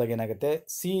ಸಬ್ಮಿಟ್ ಮಾಡಿದಾಗ ಏನಾಗುತ್ತೆ?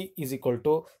 C is equal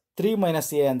to 3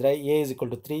 - A ಅಂದರೆ A ಇಸ್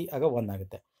ಈಕ್ವಲ್ ಟು 3, ಆಗ 1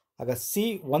 ಆಗುತ್ತೆ. ಆಗ C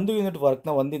 1 ಯೂನಿಟ್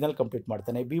ವರ್ಕ್ನ ಒಂದು ದಿನದಲ್ಲಿ ಕಂಪ್ಲೀಟ್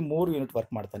ಮಾಡ್ತಾನೆ, B 3 ಯೂನಿಟ್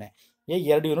ವರ್ಕ್ ಮಾಡ್ತಾನೆ, A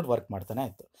 2 ಯೂನಿಟ್ ವರ್ಕ್ ಮಾಡ್ತಾನೆ.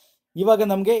 ಆಯಿತು. ಇವಾಗ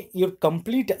ನಮಗೆ ಇವ್ರು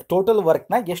ಕಂಪ್ಲೀಟ್ ಟೋಟಲ್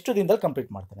ವರ್ಕ್ನ ಎಷ್ಟು ದಿನದಲ್ಲಿ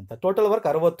ಕಂಪ್ಲೀಟ್ ಮಾಡ್ತಾರೆ ಅಂತ. ಟೋಟಲ್ ವರ್ಕ್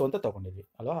 60 ಅಂತ ತೊಗೊಂಡಿದ್ವಿ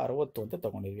ಅಲ್ವಾ? 60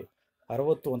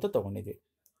 ಅಂತ ತೊಗೊಂಡಿದ್ವಿ.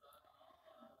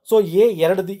 ಸೊ A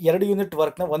 2 ಯೂನಿಟ್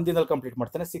ವರ್ಕ್ನ ಒಂದು ದಿನದಲ್ಲಿ ಕಂಪ್ಲೀಟ್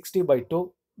ಮಾಡ್ತಾನೆ, 60/2.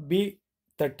 B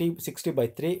 30,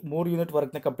 60/3, 3 ಯೂನಿಟ್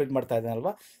ವರ್ಕ್ನ ಕಂಪ್ಲೀಟ್ ಮಾಡ್ತಾ ಇದ್ದಾನೆ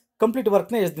ಅಲ್ವಾ. ಕಂಪ್ಲೀಟ್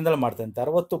ವರ್ಕ್ನ ಎಷ್ಟು ದಿನದಲ್ಲಿ ಮಾಡ್ತಾನೆ ಅಂತ?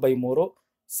 60/3.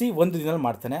 C 1 ದಿನದಲ್ಲಿ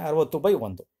ಮಾಡ್ತಾನೆ,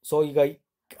 60/1. ಸೊ ಈಗ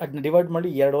ಅದನ್ನ ಡಿವೈಡ್ ಮಾಡಿ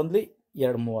 2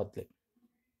 1 2 30.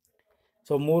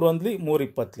 ಸೊ 3 1 3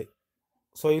 20.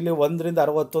 ಸೊ ಇಲ್ಲಿ 1ರಿಂದ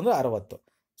 60 ಅಂದರೆ 60.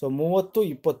 ಸೊ 30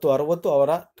 20 60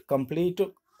 ಅವರ ಕಂಪ್ಲೀಟ್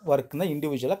ವರ್ಕ್ನ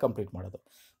ಇಂಡಿವಿಜುವಲಾಗಿ ಕಂಪ್ಲೀಟ್ ಮಾಡೋದು.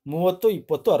 30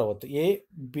 20 60 A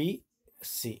B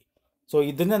C. ಸೊ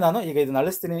ಇದನ್ನೇ ನಾನು ಈಗ ಇದನ್ನ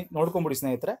ಅಳಿಸ್ತೀನಿ, ನೋಡ್ಕೊಂಬಿಡಿ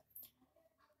ಸ್ನೇಹಿತರೆ.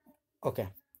 ಓಕೆ.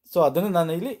 ಸೊ ಅದನ್ನು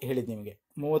ನಾನು ಇಲ್ಲಿ ಹೇಳಿದ್ದು ನಿಮಗೆ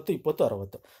 30 20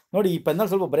 60. ನೋಡಿ, ಈ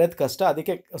ಪೆನ್ನಲ್ಲಿ ಸ್ವಲ್ಪ ಬರೆಯೋದು ಕಷ್ಟ,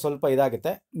 ಅದಕ್ಕೆ ಸ್ವಲ್ಪ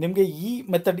ಇದಾಗುತ್ತೆ. ನಿಮಗೆ ಈ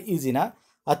ಮೆಥಡ್ ಈಸಿನಾ,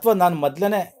 ಅಥವಾ ನಾನು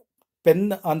ಮೊದಲೇ ಪೆನ್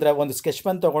ಅಂದರೆ ಒಂದು ಸ್ಕೆಚ್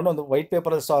ಪೆನ್ ತೊಗೊಂಡು ಒಂದು ವೈಟ್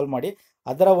ಪೇಪರಲ್ಲಿ ಸಾಲ್ವ್ ಮಾಡಿ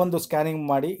ಅದರ ಒಂದು ಸ್ಕ್ಯಾನಿಂಗ್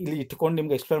ಮಾಡಿ ಇಲ್ಲಿ ಇಟ್ಕೊಂಡು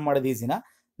ನಿಮ್ಗೆ ಎಕ್ಸ್ಪ್ಲೇನ್ ಮಾಡೋದು ಈಸಿನಾ?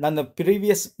 ನಾನು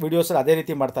ಪ್ರೀವಿಯಸ್ ವೀಡಿಯೋಸಲ್ಲಿ ಅದೇ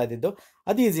ರೀತಿ ಮಾಡ್ತಾ ಇದ್ದಿದ್ದು.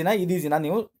 ಅದು ಈಸಿನಾ, ಇದು ಈಸಿನಾ?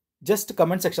 ನೀವು ಜಸ್ಟ್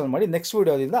ಕಮೆಂಟ್ ಸೆಕ್ಷನ್ ಮಾಡಿ. ನೆಕ್ಸ್ಟ್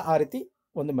ವೀಡಿಯೋದಿಂದ ಆ ರೀತಿ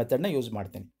ಒಂದು ಮೆಥಡ್ನ ಯೂಸ್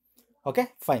ಮಾಡ್ತೀನಿ. Okay,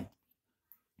 fine.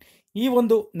 ಈ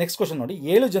ಒಂದು ನೆಕ್ಸ್ಟ್ ಕ್ವಶನ್ ನೋಡಿ.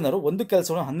 7 ಜನರು ಒಂದು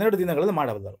ಕೆಲಸವನ್ನು 12 ದಿನಗಳಲ್ಲಿ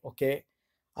ಮಾಡಬಲ್ಲರು. ಓಕೆ,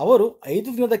 ಅವರು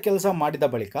 5 ದಿನದ ಕೆಲಸ ಮಾಡಿದ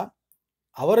ಬಳಿಕ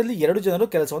ಅವರಲ್ಲಿ 2 ಜನರು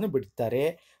ಕೆಲಸವನ್ನು ಬಿಡ್ತಾರೆ.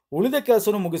 ಉಳಿದ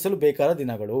ಕೆಲಸವನ್ನು ಮುಗಿಸಲು ಬೇಕಾದ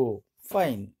ದಿನಗಳು.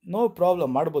 ಫೈನ್, ನೋ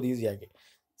ಪ್ರಾಬ್ಲಮ್, ಮಾಡ್ಬೋದು ಈಸಿಯಾಗಿ.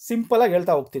 ಸಿಂಪಲಾಗಿ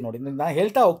ಹೇಳ್ತಾ ಹೋಗ್ತೀನಿ ನೋಡಿ, ನಾನು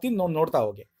ಹೇಳ್ತಾ ಹೋಗ್ತೀನಿ, ನೋಡ್ತಾ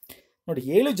ಹೋಗಿ. ನೋಡಿ,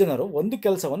 7 ಜನರು ಒಂದು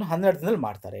ಕೆಲಸವನ್ನು 12 ದಿನದಲ್ಲಿ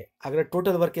ಮಾಡ್ತಾರೆ. ಹಾಗಾದರೆ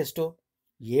ಟೋಟಲ್ ವರ್ಕ್ ಎಷ್ಟು?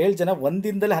 7 ಜನ ಒಂದು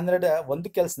ದಿನದಲ್ಲಿ ಒಂದು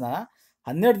ಕೆಲಸನ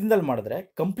 12 ದಿನದಲ್ಲಿ ಮಾಡಿದ್ರೆ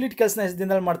ಕಂಪ್ಲೀಟ್ ಕೆಲಸನ ಎಷ್ಟು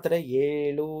ದಿನದಲ್ಲಿ ಮಾಡ್ತಾರೆ?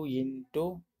 7 ×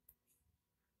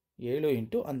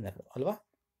 12 ಅಲ್ವಾ?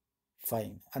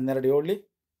 ಫೈನ್. 12 7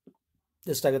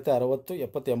 ಎಷ್ಟಾಗುತ್ತೆ? 60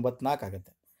 70 84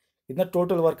 ಆಗುತ್ತೆ. ಇದನ್ನ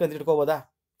ಟೋಟಲ್ ವರ್ಕ್ ಅಂತ ಇಟ್ಕೋಬೋದಾ?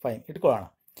 ಫೈನ್, ಇಟ್ಕೊಳ್ಳೋಣ.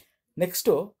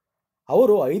 ನೆಕ್ಸ್ಟು,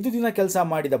 ಅವರು 5 ದಿನ ಕೆಲಸ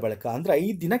ಮಾಡಿದ ಬಳಿಕ, ಅಂದರೆ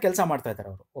 5 ದಿನ ಕೆಲಸ ಮಾಡ್ತಾ ಇದ್ದಾರೆ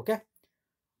ಅವರು. ಓಕೆ,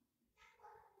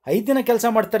 5 ದಿನ ಕೆಲಸ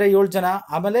ಮಾಡ್ತಾರೆ 7 ಜನ.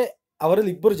 ಆಮೇಲೆ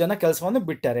ಅವರಲ್ಲಿ 2 ಜನ ಕೆಲಸವನ್ನು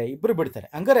ಬಿಡ್ತಾರೆ, 2 ಬಿಡ್ತಾರೆ.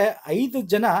 ಹಂಗಾರೆ 5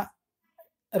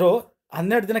 ಜನರು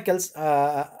 12 ದಿನ ಕೆಲಸ,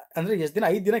 ಅಂದರೆ ಎಷ್ಟು ದಿನ?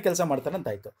 5 ದಿನ ಕೆಲಸ ಮಾಡ್ತಾರೆ ಅಂತ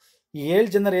ಆಯಿತು. ಈ 7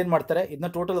 ಜನರು ಏನು ಮಾಡ್ತಾರೆ? ಇದನ್ನ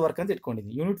ಟೋಟಲ್ ವರ್ಕ್ ಅಂತ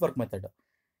ಇಟ್ಕೊಂಡಿದ್ದೀನಿ, ಯೂನಿಟ್ ವರ್ಕ್ ಮೆಥಡ್.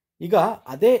 ಈಗ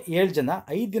ಅದೇ 7 ಜನ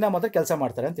 5 ದಿನ ಮಾತ್ರ ಕೆಲಸ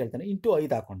ಮಾಡ್ತಾರೆ ಅಂತ ಹೇಳ್ತಾನೆ. ಇಂಟು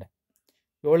 5 ಹಾಕೊಂಡೆ,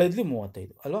 7 5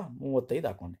 35 ಅಲ್ವಾ? 35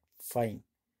 ಹಾಕೊಂಡೆ. Fine,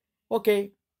 okay.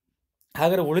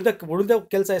 ಹಾಗಾದರೆ ಉಳಿದ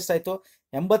ಕೆಲಸ ಎಷ್ಟಾಯಿತು?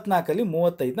 84ರಲ್ಲಿ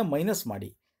 35ನ ಮೈನಸ್ ಮಾಡಿ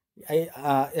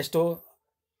ಎಷ್ಟು?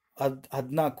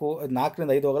 14,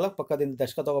 4ರಿಂದ 5 ಹೋಗಲ್ಲ, ಪಕ್ಕದಿಂದ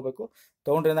ದಶಕ ತೊಗೋಬೇಕು.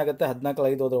 ತೊಗೊಂಡ್ರೆ ಏನಾಗುತ್ತೆ, 14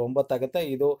 5 ಹೋದ್ರೆ 9 ಆಗುತ್ತೆ,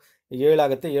 ಇದು 7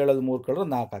 ಆಗುತ್ತೆ, 7 3 ಕಳೆದ್ರೆ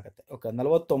 4 ಆಗುತ್ತೆ. ಓಕೆ,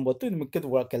 49 ಇನ್ನು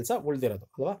ಮಿಕ್ಕಿದ ಕೆಲಸ ಉಳಿದಿರೋದು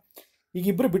ಅಲ್ವಾ. ಈಗ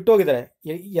ಇಬ್ಬರು ಬಿಟ್ಟು ಹೋಗಿದ್ದಾರೆ,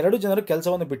 2 ಜನರು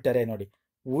ಕೆಲಸವನ್ನು ಬಿಟ್ಟಾರೆ ನೋಡಿ.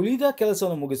 ಉಳಿದ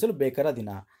ಕೆಲಸವನ್ನು ಮುಗಿಸಲು ಬೇಕಾದ ದಿನ.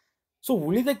 ಸೊ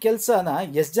ಉಳಿದ ಕೆಲಸನ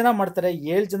ಎಷ್ಟು ಜನ ಮಾಡ್ತಾರೆ,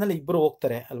 7 ಜನದಲ್ಲಿ ಇಬ್ಬರು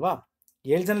ಹೋಗ್ತಾರೆ ಅಲ್ವಾ.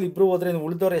 7 ಜನದಲ್ಲಿ ಇಬ್ಬರು ಹೋದ್ರೆ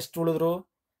ಉಳಿದವ್ರು ಎಷ್ಟು ಉಳಿದ್ರು,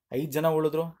 5 ಜನ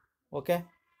ಉಳಿದ್ರು. ಓಕೆ,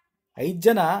 5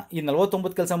 ಜನ ಈ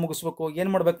 49 ಕೆಲಸ ಮುಗಿಸ್ಬೇಕು. ಏನು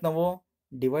ಮಾಡ್ಬೇಕು ನಾವು,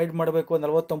 ಡಿವೈಡ್ ಮಾಡಬೇಕು.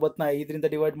 49ನ 5ರಿಂದ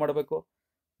ಡಿವೈಡ್ ಮಾಡಬೇಕು,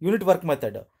 ಯೂನಿಟ್ ವರ್ಕ್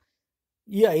ಮೆಥಡ್.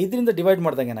 ಈ 5ರಿಂದ ಡಿವೈಡ್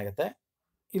ಮಾಡಿದಾಗ ಏನಾಗುತ್ತೆ,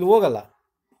 ಇಲ್ಲಿ ಹೋಗಲ್ಲ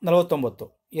 49,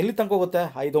 ಎಲ್ಲಿ ತನಕ ಹೋಗುತ್ತೆ,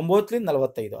 5 9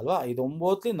 45 ಅಲ್ವಾ. 5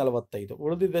 9 45,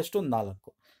 ಉಳಿದಿದ್ದಷ್ಟು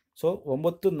 4. So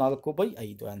 9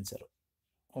 4/5 answer.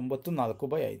 9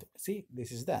 4/5. C,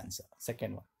 this is the answer,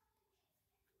 second one.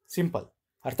 Simple,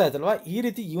 ಅರ್ಥ ಆಯ್ತಲ್ವಾ. ಈ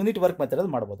ರೀತಿ ಯೂನಿಟ್ ವರ್ಕ್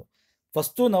ಮೆಥಡಲ್ಲಿ ಮಾಡ್ಬೋದು.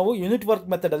 ಫಸ್ಟು ನಾವು ಯೂನಿಟ್ ವರ್ಕ್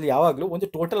ಮೆಥಡಲ್ಲಿ ಯಾವಾಗಲೂ ಒಂದು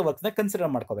ಟೋಟಲ್ ವರ್ಕ್ನ ಕನ್ಸಿಡರ್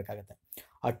ಮಾಡ್ಕೋಬೇಕಾಗುತ್ತೆ.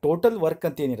 ಆ ಟೋಟಲ್ ವರ್ಕ್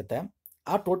ಅಂತ ಏನಿರುತ್ತೆ,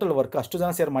 ಆ ಟೋಟಲ್ ವರ್ಕ್ ಅಷ್ಟು ಜನ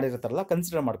ಸೇರಿ ಮಾಡಿರ್ತಾರಲ್ಲ,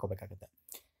 ಕನ್ಸಿಡರ್ ಮಾಡ್ಕೋಬೇಕಾಗುತ್ತೆ.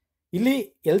 ಇಲ್ಲಿ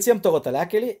ಎಲ್ ಸಿ ಎಮ್ ತೊಗೋತಲ್ಲ,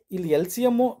 ಯಾಕೆ ಹೇಳಿ, ಇಲ್ಲಿ ಎಲ್ ಸಿ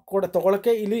ಎಮ್ಮು ಕೂಡ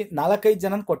ತೊಗೊಳಕ್ಕೆ ಇಲ್ಲಿ 4-5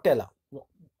 ಜನ ಕೊಟ್ಟೇ ಅಲ್ಲ.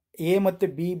 ಎ ಮತ್ತು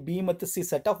ಬಿ ಮತ್ತು ಸಿ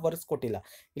ಸೆಟ್ ಆಫ್ ವರ್ಕ್ಸ್ ಕೊಟ್ಟಿಲ್ಲ.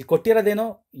 ಇಲ್ಲಿ ಕೊಟ್ಟಿರೋದೇನೋ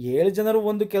 7 ಜನರು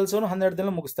ಒಂದು ಕೆಲಸವನ್ನು 12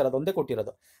 ದಿನ ಮುಗಿಸ್ತಾರೆ, ಅದೊಂದೇ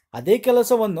ಕೊಟ್ಟಿರೋದು. ಅದೇ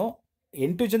ಕೆಲಸವನ್ನು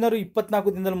 8 ಜನರು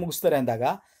 24 ದಿನದಲ್ಲಿ ಮುಗಿಸ್ತಾರೆ ಅಂದಾಗ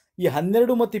ಈ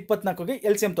 12 ಮತ್ತು 24ಗೆ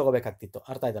ಎಲ್ ಸಿ ಎಮ್ ತೊಗೋಬೇಕಾಗ್ತಿತ್ತು.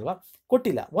 ಅರ್ಥ ಆಯ್ತಲ್ವಾ.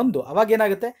 ಕೊಟ್ಟಿಲ್ಲ ಒಂದು, ಅವಾಗ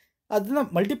ಏನಾಗುತ್ತೆ, ಅದನ್ನ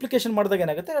ಮಲ್ಟಿಪ್ಲಿಕೇಶನ್ ಮಾಡಿದಾಗ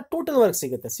ಏನಾಗುತ್ತೆ, ಟೋಟಲ್ ವರ್ಕ್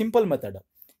ಸಿಗುತ್ತೆ. Simple method.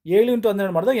 7 ×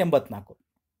 12 ಮಾಡಿದಾಗ 84.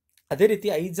 ಅದೇ ರೀತಿ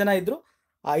 5 ಜನ ಇದ್ದರು,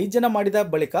 ಆ 5 ಜನ ಮಾಡಿದ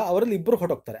ಬಳಿಕ ಅವರಲ್ಲಿ ಇಬ್ಬರು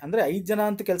ಹೊರಟೋಗ್ತಾರೆ. ಅಂದರೆ 5 ಜನ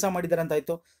ಅಂತೂ ಕೆಲಸ ಮಾಡಿದ್ದಾರೆ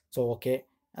ಅಂತಾಯಿತು. ಸೊ ಓಕೆ,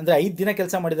 ಅಂದರೆ 5 ದಿನ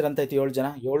ಕೆಲಸ ಮಾಡಿದ್ದಾರೆ ಅಂತಾಯಿತು. 7 ಜನ,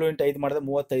 7 × 5 ಮಾಡಿದ್ರೆ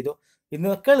 35. ಇನ್ನು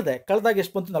ಕಳೆದಾಗ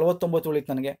ಎಷ್ಟು ಬಂತು, 49 ಉಳಿತು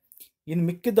ನನಗೆ. ಇನ್ನು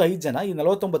ಮಿಕ್ಕಿದ್ದು 5 ಜನ ಈ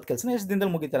 49 ಕೆಲಸನ ಎಷ್ಟು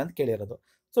ದಿನದಲ್ಲಿ ಮುಗಿತಾರೆ ಅಂತ ಕೇಳಿರೋದು.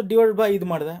 ಸೊ ಡಿವೈಡ್ ಬೈ 5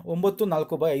 ಮಾಡಿದೆ, 9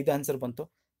 4/5 ಆನ್ಸರ್ ಬಂತು.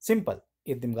 ಸಿಂಪಲ್.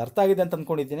 ಇದು ನಿಮ್ಗೆ ಅರ್ಥ ಆಗಿದೆ ಅಂತ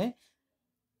ಅಂದ್ಕೊಂಡಿದ್ದೀನಿ.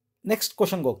 ನೆಕ್ಸ್ಟ್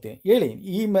ಕ್ವಶನ್ಗೆ ಹೋಗ್ತೀನಿ. ಹೇಳಿ,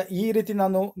 ಈ ರೀತಿ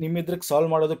ನಾನು ನಿಮ್ಮಿದ್ರಿಗೆ ಸಾಲ್ವ್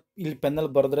ಮಾಡೋದು ಇಲ್ಲಿ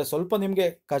ಪೆನ್ನಲ್ಲಿ ಬರೆದ್ರೆ ಸ್ವಲ್ಪ ನಿಮಗೆ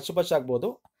ಕಷ್ಟಪಚ್ಚ ಆಗ್ಬೋದು.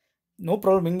 ನೋ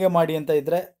ಪ್ರಾಬ್ಲಮ್, ಹಿಂಗೆ ಮಾಡಿ ಅಂತ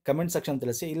ಇದ್ದರೆ ಕಮೆಂಟ್ ಸೆಕ್ಷನ್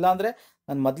ತಿಳಿಸಿ. ಇಲ್ಲಾಂದರೆ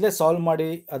ನಾನು ಮೊದಲೇ ಸಾಲ್ವ್ ಮಾಡಿ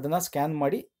ಅದನ್ನು ಸ್ಕ್ಯಾನ್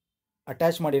ಮಾಡಿ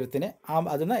ಅಟ್ಯಾಚ್ ಮಾಡಿರ್ತೀನಿ,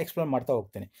 ಅದನ್ನು ಎಕ್ಸ್ಪ್ಲೇನ್ ಮಾಡ್ತಾ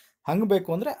ಹೋಗ್ತೀನಿ. ಹಂಗೆ ಬೇಕು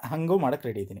ಅಂದರೆ ಹಂಗೂ ಮಾಡೋಕ್ಕೆ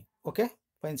ರೆಡಿ ಇದ್ದೀನಿ. Okay,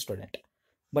 fine student.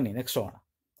 ಬನ್ನಿ ನೆಕ್ಸ್ಟ್ ಹೋಗೋಣ.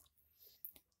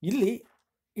 ಇಲ್ಲಿ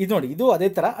ಇದು ನೋಡಿ, ಇದು ಅದೇ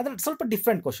ಥರ, ಅದರಲ್ಲಿ ಸ್ವಲ್ಪ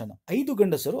ಡಿಫ್ರೆಂಟ್ ಕ್ವಶನ್. 5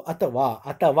 ಗಂಡಸರು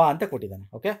ಅಥವಾ ಅಂತ ಕೊಟ್ಟಿದ್ದಾನೆ.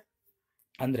 ಓಕೆ,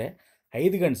 ಅಂದರೆ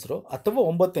 5 ಗಂಡಸರು ಅಥವಾ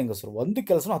 9 ಹೆಂಗಸರು ಒಂದು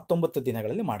ಕೆಲಸನ 19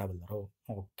 ದಿನಗಳಲ್ಲಿ ಮಾಡಬಲ್ಲರು.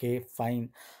 Okay, fine.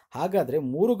 ಹಾಗಾದರೆ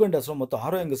 3 ಗಂಡಸರು ಮತ್ತು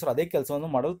 6 ಹೆಂಗಸರು ಅದೇ ಕೆಲಸವನ್ನು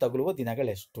ಮಾಡಲು ತಗುಲುವ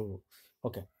ದಿನಗಳೆಷ್ಟು?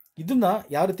 ಓಕೆ, ಇದನ್ನು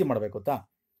ಯಾವ ರೀತಿ ಮಾಡಬೇಕು ಗೊತ್ತಾ.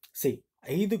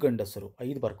 5 ಗಂಡಸರು,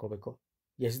 5 ಬರ್ಕೋಬೇಕು.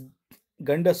 ಎಷ್ಟು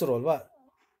ಗಂಡಸರು ಅಲ್ವಾ,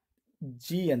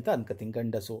 ಜಿ ಅಂತ ಅನ್ಕೋತೀನಿ,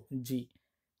 ಗಂಡಸು ಜಿ.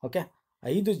 ಓಕೆ,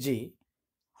 5 ಜಿ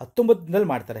 19 ದಿನದಲ್ಲಿ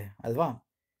ಮಾಡ್ತಾರೆ ಅಲ್ವಾ.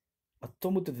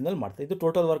 19 ದಿನದಲ್ಲಿ ಮಾಡ್ತಾರೆ. ಇದು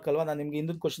ಟೋಟಲ್ ವರ್ಕ್ ಅಲ್ವಾ. ನಾನು ನಿಮಗೆ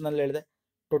ಹಿಂದಿನ ಕ್ವಶನಲ್ಲಿ ಹೇಳಿದೆ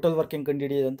ಟೋಟಲ್ ವರ್ಕ್ ಹೆಂಗೆ ಕಂಡು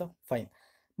ಹಿಡಿಯೋದು ಅಂತ. ಫೈನ್.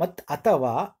 ಮತ್ತು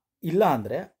ಅಥವಾ ಇಲ್ಲ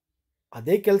ಅಂದರೆ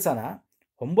ಅದೇ ಕೆಲಸನ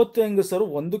 9 ಹೆಂಗಸರು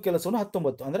ಒಂದು ಕೆಲಸವನ್ನು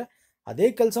 19, ಅಂದರೆ ಅದೇ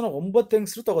ಕೆಲಸನ 9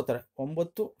 ಹೆಂಗಸರು ತಗೋತಾರೆ.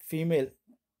 9 ಫೀಮೇಲ್,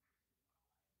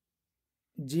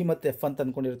 ಜಿ ಮತ್ತು ಎಫ್ ಅಂತ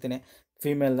ಅಂದ್ಕೊಂಡಿರ್ತೀನಿ,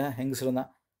 ಫೀಮೇಲ್ನ ಹೆಂಗಸರನ್ನ.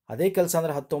 ಅದೇ ಕೆಲಸ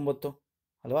ಅಂದರೆ 19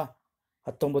 ಅಲ್ವಾ.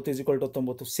 19 =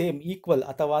 19, ಸೇಮ್, ಈಕ್ವಲ್.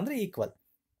 ಅಥವಾ ಅಂದರೆ ಈಕ್ವಲ್.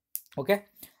 ಓಕೆ,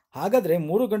 ಹಾಗಾದರೆ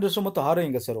 3 ಗಂಡಸರು ಮತ್ತು 6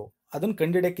 ಹೆಂಗಸರು ಅದನ್ನು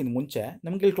ಕಂಡುಹಿಡಿಯೋಕ್ಕಿಂತ ಮುಂಚೆ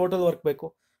ನಮಗೆ ಇಲ್ಲಿ ಟೋಟಲ್ ವರ್ಕ್ ಬೇಕು.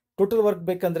 ಟೋಟಲ್ ವರ್ಕ್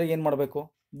ಬೇಕಂದರೆ ಏನು ಮಾಡಬೇಕು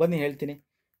ಬನ್ನಿ ಹೇಳ್ತೀನಿ.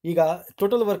 ಈಗ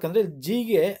ಟೋಟಲ್ ವರ್ಕ್ ಅಂದರೆ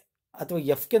ಜಿಗೆ ಅಥವಾ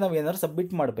ಎಫ್ಗೆ ನಾವು ಏನಾದ್ರು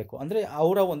ಸಬ್ಮಿಟ್ ಮಾಡಬೇಕು. ಅಂದರೆ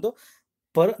ಅವರ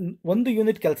ಒಂದು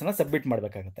ಯೂನಿಟ್ ಕೆಲಸನ ಸಬ್ಮಿಟ್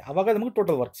ಮಾಡಬೇಕಾಗುತ್ತೆ. ಆವಾಗ ನಮಗೆ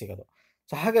ಟೋಟಲ್ ವರ್ಕ್ ಸಿಗೋದು.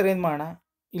 ಸೊ ಹಾಗಾದ್ರೆ ಏನು ಮಾಡೋಣ,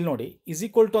 ಇಲ್ಲಿ ನೋಡಿ,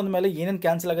 = ಅಂದಮೇಲೆ ಏನೇನು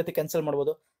ಕ್ಯಾನ್ಸಲ್ ಆಗುತ್ತೆ, ಕ್ಯಾನ್ಸಲ್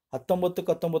ಮಾಡ್ಬೋದು.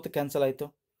 19ಕ್ಕೆ 19 ಕ್ಯಾನ್ಸಲ್ ಆಯಿತು,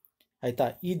 ಆಯಿತಾ.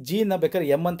 ಈ ಜಿನ ಬೇಕಾದ್ರೆ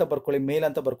ಎಮ್ ಅಂತ ಬರ್ಕೊಳ್ಳಿ, ಮೇಲ್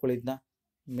ಅಂತ ಬರ್ಕೊಳ್ಳಿ, ಇದನ್ನ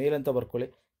ಮೇಲ್ ಅಂತ ಬರ್ಕೊಳ್ಳಿ.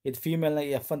 ಇದು ಫೀಮೇಲ್ನ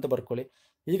ಎಫ್ ಅಂತ ಬರ್ಕೊಳ್ಳಿ.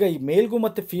 ಈಗ ಈ ಮೇಲ್ಗೂ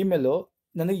ಮತ್ತು ಫೀಮೇಲು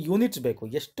ನನಗೆ ಯೂನಿಟ್ಸ್ ಬೇಕು,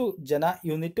 ಎಷ್ಟು ಜನ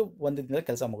ಯೂನಿಟ್ ಒಂದು ದಿನದಲ್ಲಿ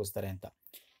ಕೆಲಸ ಮುಗಿಸ್ತಾರೆ ಅಂತ.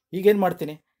 ಈಗೇನು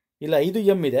ಮಾಡ್ತೀನಿ, ಇಲ್ಲ 5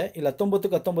 ಎಮ್ ಇದೆ, ಇಲ್ಲ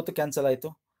 19ಕ್ಕೆ 19 ಕ್ಯಾನ್ಸಲ್ ಆಯಿತು,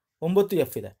 9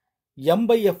 ಎಫ್ ಇದೆ.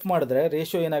 M/F ಮಾಡಿದ್ರೆ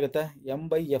ರೇಷಿಯೋ ಏನಾಗುತ್ತೆ,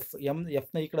 M/F.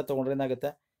 ಎಫ್ನ ಈ ಕಡೆ ತೊಗೊಂಡ್ರೆ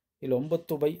ಏನಾಗುತ್ತೆ, ಇಲ್ಲಿ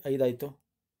 9/5 ಆಯಿತು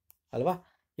ಅಲ್ವಾ.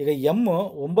 ಈಗ ಎಮ್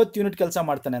 9 ಯೂನಿಟ್ ಕೆಲಸ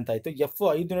ಮಾಡ್ತಾನೆ ಅಂತ ಆಯಿತು, ಎಫ್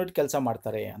 5 ಯೂನಿಟ್ ಕೆಲಸ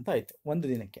ಮಾಡ್ತಾರೆ ಅಂತ ಆಯಿತು ಒಂದು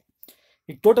ದಿನಕ್ಕೆ.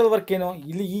 ಈಗ ಟೋಟಲ್ ವರ್ಕ್ ಏನು,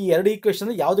 ಇಲ್ಲಿ ಈ 2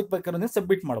 ಈಕ್ವೇಷನ್ ಯಾವುದಕ್ಕೆ ಬೇಕಾದ್ರೆ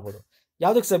ಸಬ್ಮಿಟ್ ಮಾಡ್ಬೋದು.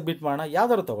 ಯಾವುದಕ್ಕೆ ಸಬ್ಮಿಟ್ ಮಾಡೋಣ,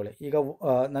 ಯಾವ್ದಾದ್ರು ತೊಗೊಳ್ಳಿ. ಈಗ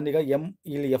ನಾನೀಗ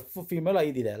ಇಲ್ಲಿ ಎಫ್ ಫೀಮೇಲ್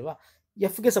 5 ಇದೆ ಅಲ್ವಾ,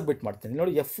 ಎಫ್ಗೆ ಸಬ್ಮಿಟ್ ಮಾಡ್ತೀನಿ.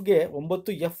 ನೋಡಿ, ಎಫ್ಗೆ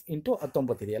 9 ಎಫ್ ×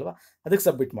 19 ಇದೆ ಅಲ್ವಾ, ಅದಕ್ಕೆ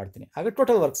ಸಬ್ಮಿಟ್ ಮಾಡ್ತೀನಿ. ಆಗ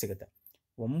ಟೋಟಲ್ ವರ್ಕ್ ಸಿಗುತ್ತೆ.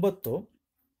 9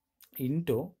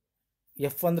 ×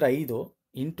 ಎಫ್ ಅಂದರೆ 5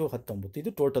 × 19,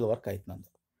 ಇದು ಟೋಟಲ್ ವರ್ಕ್ ಆಯ್ತು ನಂದು.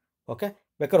 ಓಕೆ,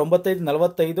 ಬೇಕಾದ್ರೆ 9 5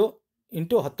 45 ×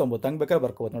 19 ಹಂಗೆ ಬೇಕಾದ್ರೆ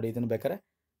ಬರ್ಕೋಬೋದು. ನೋಡಿ, ಇದನ್ನು ಬೇಕಾದ್ರೆ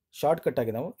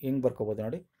ಶಾರ್ಟ್ಕಟ್ಟಾಗಿ ನಾವು ಹಿಂಗೆ ಬರ್ಕೋಬೋದು.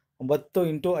 ನೋಡಿ,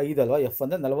 9 × 5 ಅಲ್ವಾ, ಎಫ್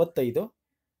ಅಂದರೆ 45 ×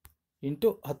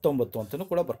 19 ಅಂತಲೂ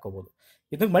ಕೂಡ ಬರ್ಕೋಬೋದು.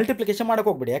 ಇದಕ್ಕೆ ಮಲ್ಟಿಪ್ಲಿಕೇಶನ್ ಮಾಡೋಕೆ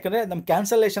ಹೋಗ್ಬಿಡಿ, ಯಾಕಂದರೆ ನಮ್ಮ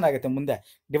ಕ್ಯಾನ್ಸಲೇಷನ್ ಆಗುತ್ತೆ ಮುಂದೆ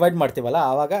ಡಿವೈಡ್ ಮಾಡ್ತೀವಲ್ಲ,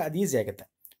 ಆವಾಗ ಅದು ಈಸಿ ಆಗುತ್ತೆ.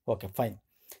 Okay, fine.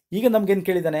 ಈಗ ನಮಗೇನು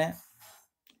ಕೇಳಿದ್ದಾನೆ,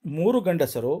 3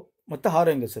 ಗಂಡಸರು ಮತ್ತು 6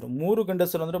 ಹೆಂಗಸರು. 3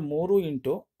 ಗಂಡಸರು ಅಂದರೆ 3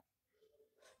 ×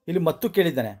 ಇಲ್ಲಿ ಮತ್ತು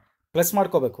ಕೇಳಿದ್ದಾನೆ, ಪ್ಲಸ್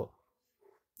ಮಾಡ್ಕೋಬೇಕು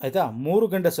ಆಯಿತಾ. 3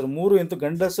 ಗಂಡಸರು, 3 ಇಂಟು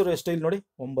ಗಂಡಸರು ಎಷ್ಟು ಇಲ್ಲಿ ನೋಡಿ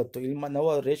 9, ಇಲ್ಲಿ ನಾವು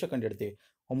ರೇಷೋ ಕಂಡುಹಿಡ್ತೀವಿ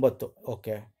 9,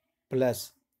 ಓಕೆ. ಪ್ಲಸ್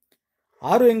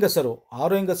 6 ಹೆಂಗಸರು,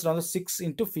 6 ಹೆಂಗಸರು ಅಂದರೆ 6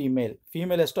 ಇಂಟು ಫೀಮೇಲ್,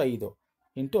 ಫೀಮೇಲ್ ಎಷ್ಟು 5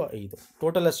 ಇಂಟು 5,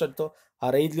 ಟೋಟಲ್ ಎಷ್ಟಾಯ್ತು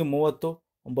 6 5 30,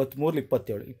 9 3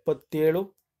 27, 27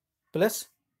 ಪ್ಲಸ್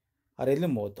 6 5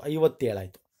 30, 57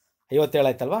 ಆಯಿತು. 57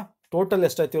 ಆಯ್ತಲ್ವಾ. ಟೋಟಲ್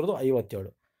ಎಷ್ಟಾಯ್ತು ಇರೋದು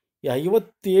 57. ಈ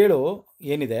 57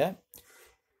 ಏನಿದೆ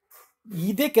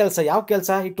ಇದೇ ಕೆಲಸ, ಯಾವ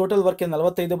ಕೆಲಸ, ಈ ಟೋಟಲ್ ವರ್ಕ್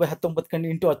 45/19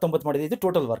 ಇಂಟು 19 ಮಾಡಿದೆ, ಇದು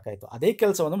ಟೋಟಲ್ ವರ್ಕ್ ಆಯಿತು. ಅದೇ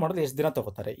ಕೆಲಸವನ್ನು ಮಾಡಲು ಎಷ್ಟು ದಿನ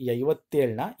ತಗೋತಾರೆ? ಈ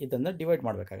 57ನ ಇದನ್ನು ಡಿವೈಡ್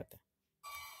ಮಾಡಬೇಕಾಗತ್ತೆ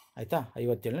ಆಯಿತಾ.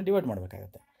 57ನ ಡಿವೈಡ್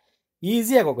ಮಾಡಬೇಕಾಗತ್ತೆ.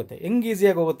 ಈಸಿಯಾಗಿ ಹೋಗುತ್ತೆ. ಹೆಂಗೆ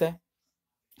ಈಸಿಯಾಗಿ ಹೋಗುತ್ತೆ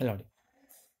ಇಲ್ಲ ನೋಡಿ.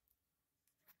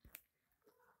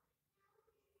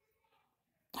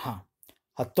 ಹಾಂ,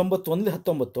 19 1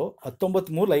 19, 19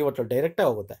 3 57, ಡೈರೆಕ್ಟಾಗಿ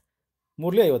ಹೋಗುತ್ತೆ.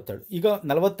 3 57. ಈಗ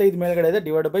 45 ಮೇಲ್ಗಡೆ ಇದೆ,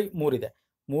 ಡಿವೈಡ್ ಬೈ 3 ಇದೆ.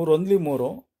 3 1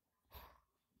 3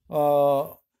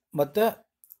 ಮತ್ತು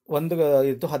 1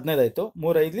 ಇತ್ತು 15 ಆಯಿತು,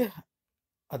 3 5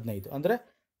 15, ಅಂದರೆ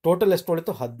ಟೋಟಲ್ ಎಷ್ಟು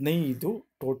ಉಳಿತು 15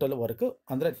 ಟೋಟಲ್ ವರ್ಕ್,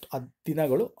 ಅಂದರೆ 10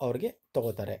 ದಿನಗಳು ಅವ್ರಿಗೆ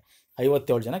ತಗೋತಾರೆ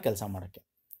 57 ಜನ ಕೆಲಸ ಮಾಡೋಕ್ಕೆ.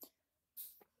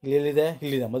 ಇಲ್ಲಿದೆ,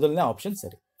 ಇಲ್ಲಿದೆ ಮೊದಲನೇ ಆಪ್ಷನ್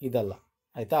ಸರಿ, ಇದಲ್ಲ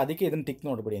ಆಯಿತಾ. ಅದಕ್ಕೆ ಇದನ್ನು ಟಿಕ್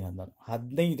ನೋಡಿಬಿಡಿ ನಾನು.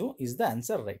 15 ಇಸ್ ದ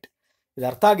ಆನ್ಸರ್, ರೈಟ್. ಇದು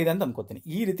ಅರ್ಥ ಆಗಿದೆ ಅಂತ ಅನ್ಕೋತೀನಿ.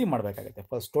 ಈ ರೀತಿ ಮಾಡಬೇಕಾಗುತ್ತೆ.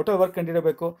 First total work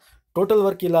ಕಂಡುಹಿಡಬೇಕು. Total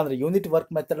work ಇಲ್ಲ ಅಂದರೆ ಯೂನಿಟ್ ವರ್ಕ್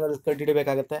ಮೆಥಡಲ್ಲಿ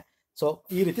ಕಂಡುಹಿಡಬೇಕಾಗುತ್ತೆ. ಸೊ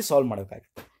ಈ ರೀತಿ ಸಾಲ್ವ್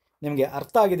ಮಾಡಬೇಕಾಗುತ್ತೆ. ನಿಮಗೆ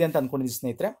ಅರ್ಥ ಆಗಿದೆ ಅಂತ ಅಂದ್ಕೊಂಡಿದ್ದೀನಿ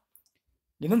ಸ್ನೇಹಿತರೆ.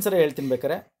 ಇನ್ನೊಂದು ಸಲ ಹೇಳ್ತೀನಿ,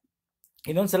 ಬೇಕಾರೆ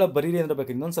ಇನ್ನೊಂದು ಸಲ ಬರೀರಿ ಅಂದ್ರೆ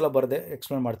ಬೇಕು, ಇನ್ನೊಂದು ಸಲ ಬರದೆ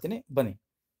ಎಕ್ಸ್ಪ್ಲೇನ್ ಮಾಡ್ತೀನಿ ಬನ್ನಿ.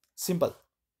 ಸಿಂಪಲ್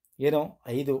ಏನು,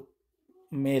 5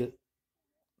 ಮೇಲ್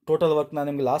ಟೋಟಲ್ ವರ್ಕ್ ನಾನು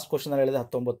ನಿಮಗೆ ಲಾಸ್ಟ್ ಕ್ವಶನಲ್ಲಿ ಹೇಳಿದೆ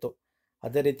 19.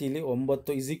 ಅದೇ ರೀತಿ ಇಲ್ಲಿ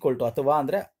 9 ಇಸ್ ಈಕ್ವಲ್ ಟು, ಅಥವಾ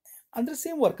ಅಂದರೆ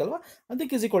ಸೇಮ್ ವರ್ಕ್ ಅಲ್ವಾ,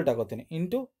 ಅದಕ್ಕೆ ಇಸ್ ಈಕ್ವಲ್ ಟು ಹಾಕೋತೀನಿ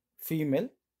ಇಂಟು ಫೀಮೇಲ್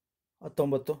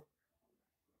 19.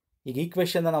 ಈಗ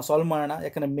ಈಕ್ವೇಷನ್ನ ನಾವು ಸಾಲ್ವ್ ಮಾಡೋಣ.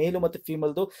 ಯಾಕಂದರೆ ಮೇಲು ಮತ್ತು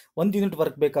ಫೀಮೇಲ್ದು 1 ಯೂನಿಟ್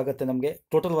ವರ್ಕ್ ಬೇಕಾಗುತ್ತೆ ನಮಗೆ.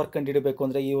 ಟೋಟಲ್ ವರ್ಕ್ ಕಂಡುಹಿಡಬೇಕು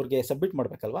ಅಂದರೆ ಇವ್ರಿಗೆ submit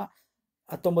ಮಾಡಬೇಕಲ್ವಾ.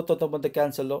 19 19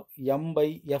 cancel,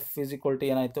 M/F is equal to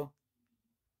ಏನಾಯಿತು,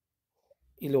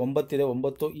 ಇಲ್ಲಿ 9 ಇದೆ,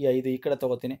 9 ಈ 5 ಈ ಕಡೆ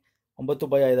ತೊಗೋತೀನಿ,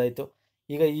 9/5 ಆಯಿತು.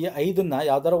 ಈಗ ಈ 5ನ್ನ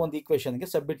ಯಾವ್ದಾರ ಒಂದು ಈಕ್ವೇಷನ್ಗೆ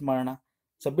ಸಬ್ಮಿಟ್ ಮಾಡೋಣ.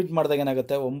 ಸಬ್ಮಿಟ್ ಮಾಡಿದಾಗ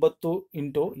ಏನಾಗುತ್ತೆ, 9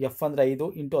 ಇಂಟು F ಅಂದರೆ 5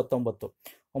 ಇಂಟು 19,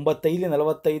 9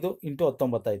 45 ಇಂಟು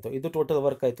 19 ಆಯಿತು. ಇದು ಟೋಟಲ್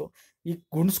ವರ್ಕ್ ಆಯಿತು. ಈಗ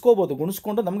ಗುಣಿಸ್ಕೋಬೋದು,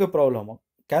 ಗುಣಿಸ್ಕೊಂಡು ನಮಗೆ ಪ್ರಾಬ್ಲಮು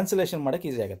ಕ್ಯಾನ್ಸಲೇಷನ್ ಮಾಡೋಕ್ಕೆ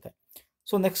ಈಸಿ ಆಗುತ್ತೆ.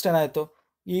 ಸೊ ನೆಕ್ಸ್ಟ್ ಏನಾಯಿತು,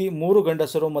 ಈ 3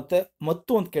 ಗಂಡಸರು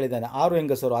ಮತ್ತು ಅಂತ ಕೇಳಿದ್ದಾನೆ, 6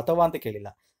 ಹೆಂಗಸರು ಅಥವಾ ಅಂತ ಕೇಳಿಲ್ಲ.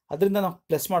 ಅದರಿಂದ ನಾವು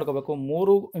ಪ್ಲಸ್ ಮಾಡ್ಕೋಬೇಕು.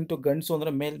 3 ಇಂಟು ಗಂಡಸು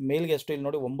ಅಂದರೆ ಮೇಲ್ಗೆ ಎಷ್ಟು, ಇಲ್ಲಿ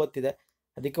ನೋಡಿ 9 ಇದೆ,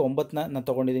 ಅದಕ್ಕೆ 9ನ ನಾನು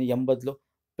ತೊಗೊಂಡಿದ್ದೀನಿ M ಬದಲು,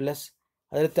 ಪ್ಲಸ್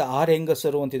ಅದೇ ರೀತಿ 6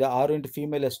 ಹೆಂಗಸರು ಅಂತಿದೆ, 6 ಇಂಟು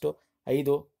ಫೀಮೇಲ್ ಎಷ್ಟು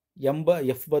 5,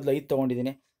 M/F ಬದಲು 5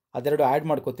 ತೊಗೊಂಡಿದ್ದೀನಿ. ಅದೆರಡು ಆ್ಯಡ್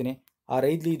ಮಾಡ್ಕೋತೀನಿ. 6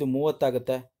 5 ಇದು 30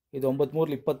 ಆಗುತ್ತೆ, ಇದು 9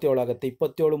 3 27 ಆಗುತ್ತೆ,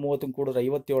 27 30 ಕೂಡಿದ್ರೆ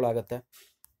 57 ಆಗುತ್ತೆ.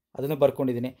 ಅದನ್ನು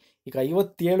ಬರ್ಕೊಂಡಿದ್ದೀನಿ. ಈಗ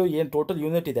 57 ಏನು ಟೋಟಲ್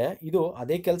ಯೂನಿಟ್ ಇದೆ, ಇದು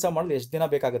ಅದೇ ಕೆಲಸ ಮಾಡಲು ಎಷ್ಟು ದಿನ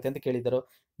ಬೇಕಾಗುತ್ತೆ ಅಂತ ಕೇಳಿದರು.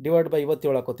 ಡಿವೈಡ್ ಬೈ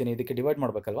 57 ಹಾಕೋತೀನಿ, ಇದಕ್ಕೆ ಡಿವೈಡ್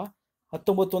ಮಾಡಬೇಕಲ್ವಾ.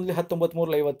 19 1 19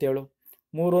 3 57,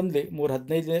 3 1 3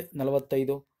 15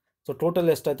 45. ಸೊ ಟೋಟಲ್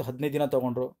ಎಷ್ಟಾಯಿತು, 15 ದಿನ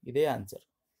ತೊಗೊಂಡ್ರು. ಇದೇ ಆನ್ಸರ್.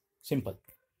 ಸಿಂಪಲ್.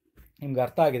 ನಿಮ್ಗೆ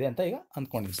ಅರ್ಥ ಆಗಿದೆ ಅಂತ ಈಗ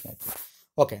ಅಂದ್ಕೊಂಡಿದ್ದೀನಿ ಸ್ನೇಹಿತರೆ.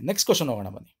 ಓಕೆ, ನೆಕ್ಸ್ಟ್ ಕ್ವಶನ್ ಹೋಗೋಣ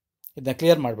ಬನ್ನಿ. ಇದನ್ನ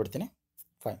ಕ್ಲಿಯರ್ ಮಾಡಿಬಿಡ್ತೀನಿ.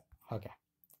 ಫೈನ್. ಓಕೆ,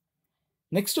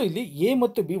 ನೆಕ್ಸ್ಟು ಇಲ್ಲಿ ಎ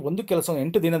ಮತ್ತು ಬಿ ಒಂದು ಕೆಲಸವನ್ನು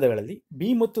 8 ದಿನಗಳಲ್ಲಿ, ಬಿ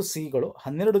ಮತ್ತು ಸಿಗಳು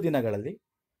 12 ದಿನಗಳಲ್ಲಿ,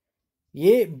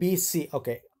 ಎ ಬಿ ಸಿ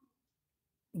ಓಕೆ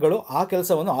ಗಳು ಆ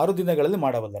ಕೆಲಸವನ್ನು 6 ದಿನಗಳಲ್ಲಿ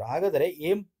ಮಾಡಬಲ್ಲರು. ಹಾಗಾದರೆ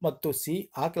ಎ ಮತ್ತು ಸಿ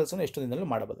ಆ ಕೆಲಸವನ್ನು ಎಷ್ಟು ದಿನದಲ್ಲಿ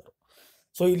ಮಾಡಬಲ್ಲರು?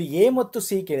 ಸೊ ಇಲ್ಲಿ ಎ ಮತ್ತು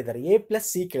ಸಿ ಕೇಳಿದ್ದಾರೆ, ಎ ಪ್ಲಸ್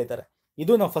ಸಿ ಕೇಳಿದ್ದಾರೆ.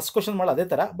 ಇದು ನಾವು ಫಸ್ಟ್ ಕ್ವಶನ್ ಮಾಡೋ ಅದೇ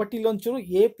ಥರ, but ಇಲ್ಲೊಂಚೂರು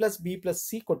A plus B plus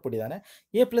C ಕೊಟ್ಬಿಟ್ಟಿದ್ದಾನೆ,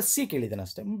 A plus C ಕೇಳಿದ್ದಾನೆ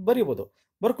ಅಷ್ಟೇ. ಬರೀಬೋದು,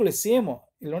 ಬರ್ಕೊಳ್ಳಿ ಸೇಮು.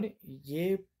 ಇಲ್ಲಿ ನೋಡಿ, ಎ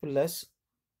ಪ್ಲಸ್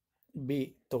ಬಿ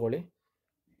ತಗೊಳ್ಳಿ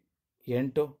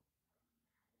 8,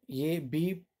 ಎ ಬಿ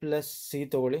ಪ್ಲಸ್ ಸಿ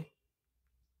ತಗೊಳ್ಳಿ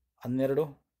 12,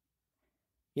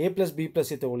 A plus B plus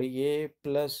C ತಗೊಳ್ಳಿ, A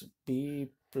plus B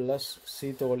plus C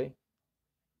ತಗೊಳ್ಳಿ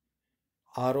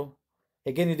 6.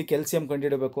 ಎಗೇನ್ ಇದಕ್ಕೆ ಎಲ್ ಸಿ ಎಮ್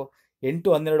ಕಂಡುಹಿಡಬೇಕು. 8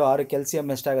 12 6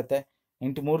 ಕೆಲ್ಸಿಯಮ್ ಎಷ್ಟಾಗುತ್ತೆ,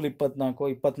 8 3 24,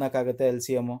 24 ಆಗುತ್ತೆ ಎಲ್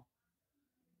ಸಿ ಎಮ್ಮು.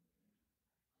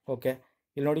 ಓಕೆ,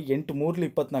 ಇಲ್ಲಿ ನೋಡಿ 8 3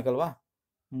 24 ಅಲ್ವಾ,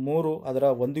 3 ಅದರ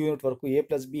 1 unit work. A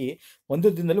plus B ಒಂದು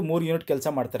ದಿನದಲ್ಲಿ 3 ಯೂನಿಟ್ ಕೆಲಸ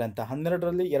ಮಾಡ್ತಾರೆ ಅಂತ,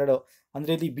 12ರಲ್ಲಿ 2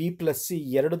 ಅಂದರೆ ಇಲ್ಲಿ B plus C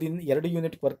 2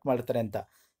 unit work ಮಾಡ್ತಾರೆ ಅಂತ.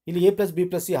 ಇಲ್ಲಿ A plus B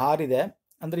plus C 6 ಇದೆ,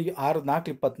 ಅಂದರೆ 6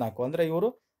 4 24, ಅಂದರೆ ಇವರು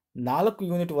 4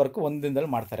 ಯೂನಿಟ್ ವರ್ಕ್ ಒಂದು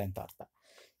ದಿನದಲ್ಲಿ ಮಾಡ್ತಾರೆ ಅಂತ ಅರ್ಥ.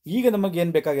 ಈಗ ನಮಗೆ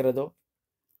ಏನು ಬೇಕಾಗಿರೋದು,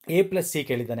 ಎ ಪ್ಲಸ್ ಸಿ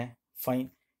ಕೇಳಿದ್ದಾನೆ. ಫೈನ್,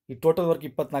 ಈ ಟೋಟಲ್ ವರ್ಕ್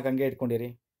 24 ಹಂಗೆ ಇಟ್ಕೊಂಡಿರಿ.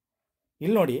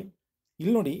 ಇಲ್ಲಿ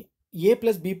ನೋಡಿ A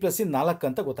plus B plus C 4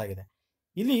 ಅಂತ ಗೊತ್ತಾಗಿದೆ.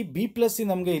 ಇಲ್ಲಿ ಬಿ ಪ್ಲಸ್ ಸಿ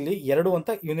ನಮಗೆ ಇಲ್ಲಿ 2 ಅಂತ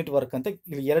ಯೂನಿಟ್ ವರ್ಕ್ ಅಂತ,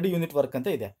 ಇಲ್ಲಿ 2 ಯೂನಿಟ್ ವರ್ಕ್ ಅಂತ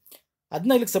ಇದೆ.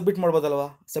 ಅದನ್ನ ಇಲ್ಲಿಗೆ ಸಬ್ಮಿಟ್ ಮಾಡ್ಬೋದಲ್ವಾ.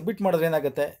 ಸಬ್ಮಿಟ್ ಮಾಡಿದ್ರೆ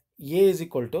ಏನಾಗುತ್ತೆ, A is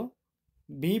equal to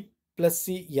B plus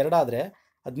C 2 ಆದರೆ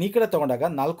ಅದನ್ನ ಈ ಕಡೆ ತೊಗೊಂಡಾಗ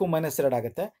 4 - 2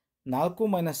 ಆಗುತ್ತೆ. 4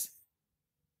 -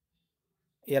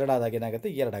 2 ಆದಾಗ ಏನಾಗುತ್ತೆ,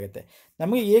 2 ಆಗುತ್ತೆ.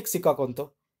 ನಮಗೆ ಎಗೆ ಸಿಕ್ಕಾಕೊಂತು.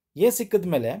 ಎ ಸಿಕ್ಕಿದ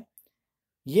ಮೇಲೆ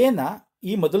ಎನ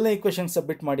ಈ ಮೊದಲನೇ ಈಕ್ವೇಷನ್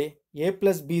ಸಬ್ಮಿಟ್ ಮಾಡಿ. A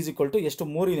plus B is equal to ಎಷ್ಟು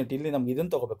 3 ಯೂನಿಟ್. ಇಲ್ಲಿ ನಮ್ಗೆ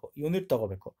ಇದನ್ನು ತೊಗೋಬೇಕು, ಯೂನಿಟ್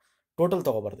ತೊಗೋಬೇಕು, ಟೋಟಲ್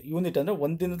ತೊಗೋಬಾರ್ದು. ಯೂನಿಟ್ ಅಂದರೆ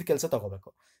ಒಂದಿನದ ಕೆಲಸ ತೊಗೋಬೇಕು.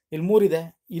 ಇಲ್ಲಿ 3 ಇದೆ,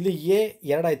 ಇಲ್ಲಿ ಎ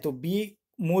 2 ಆಯಿತು, ಬಿ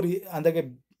 3 ಅಂದಾಗೆ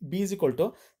ಬಿ ಇಸ್ ಈಕ್ವಲ್ ಟು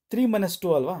 3 -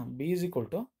 2 ಅಲ್ವಾ. ಬಿ ಇಸ್ ಈಕ್ವಲ್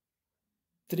ಟು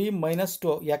 3 -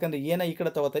 2, ಯಾಕಂದರೆ ಎನ ಈ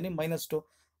ಕಡೆ ತಗೋತೀನಿ -2.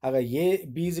 ಆಗ A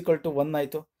B is equal to 1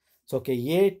 ಆಯಿತು. So okay,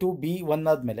 A to B 1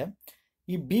 ಆದಮೇಲೆ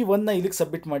ಈ ಬಿ 1ನ ಇಲ್ಲಿಗೆ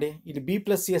ಸಬ್ಮಿಟ್ ಮಾಡಿ. ಇಲ್ಲಿ ಬಿ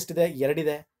ಪ್ಲಸ್ ಸಿ ಎಷ್ಟಿದೆ, 2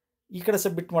 ಇದೆ. ಈ ಕಡೆ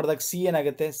ಸಬ್ಮಿಟ್ ಮಾಡಿದಾಗ ಸಿ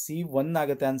ಏನಾಗುತ್ತೆ, ಸಿ 1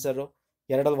 ಆಗುತ್ತೆ ಆನ್ಸರು.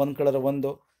 2ಅಲ್ಲಿ 1 ಕಳೆದ್ರೆ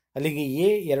 1. ಅಲ್ಲಿಗೆ ಎ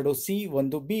 2 ಸಿ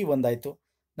 1 ಬಿ 1 ಆಯಿತು.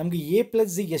 ನಮಗೆ ಎ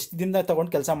ಪ್ಲಸ್ ಸಿ ಎಷ್ಟು ದಿನದಾಗ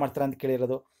ತೊಗೊಂಡು ಕೆಲಸ ಮಾಡ್ತಾರೆ ಅಂತ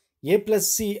ಕೇಳಿರೋದು. ಎ ಪ್ಲಸ್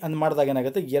ಸಿ ಅಂತ ಮಾಡಿದಾಗ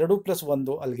ಏನಾಗುತ್ತೆ, 2 +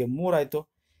 1 ಅಲ್ಲಿಗೆ 3 ಆಯಿತು.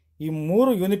 ಈ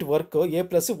 3 unit work A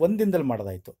plus C 1 ದಿನದಲ್ಲಿ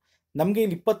ಮಾಡೋದಾಯಿತು. ನಮಗೆ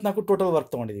ಇಲ್ಲಿ 24 ಟೋಟಲ್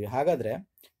ವರ್ಕ್ ತೊಗೊಂಡಿದ್ದೀವಿ. ಹಾಗಾದರೆ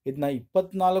ಇದನ್ನ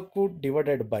 24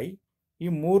 ಡಿವೈಡೆಡ್ ಬೈ ಈ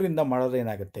 3ರಿಂದ ಮಾಡೋದು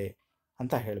ಏನಾಗುತ್ತೆ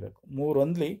ಅಂತ ಹೇಳಬೇಕು. 3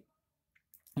 1 3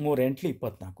 8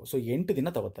 24. ಸೊ 8 ದಿನ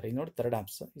ತಗೋತಾರೆ. ಇದು ನೋಡಿ, third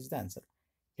answer is the answer.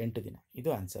 8 ದಿನ ಇದು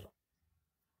ಆನ್ಸರು.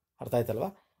 ಅರ್ಥ ಆಯ್ತಲ್ವಾ?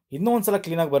 ಇನ್ನೂ ಒಂದು ಸಲ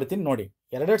ಕ್ಲೀನಾಗಿ ಬರ್ತೀನಿ ನೋಡಿ,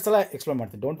 2 ಸಲ ಎಕ್ಸ್ಪ್ಲೇನ್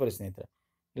ಮಾಡ್ತೀನಿ, ಡೋಂಟ್ ವರಿ ಸ್ನೇಹಿತರೆ.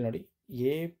 ಇಲ್ಲಿ ನೋಡಿ,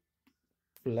 A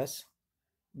plus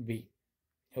B,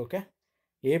 okay,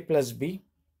 A plus B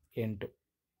 8.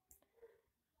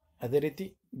 ಅದೇ ರೀತಿ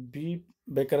ಬಿ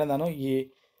ಬೇಕಾದ್ರೆ ನಾನು ಈ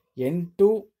 8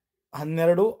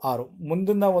 12 6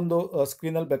 ಮುಂದಿನ ಒಂದು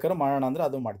ಸ್ಕ್ರೀನಲ್ಲಿ ಬೇಕಾದ್ರೆ ಮಾಡೋಣ ಅಂದರೆ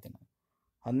ಅದು ಮಾಡ್ತೀನಿ.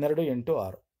 12 8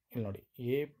 6. ಇಲ್ಲಿ ನೋಡಿ,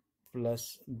 A plus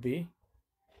B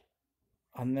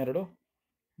 12,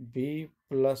 B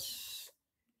plus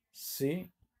C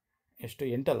ಎಷ್ಟು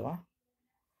 8 ಅಲ್ವಾ.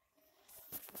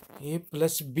 ಎ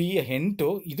ಪ್ಲಸ್ ಬಿ 8,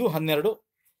 ಇದು 12,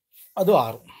 ಅದು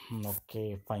 6. Okay,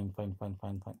 fine.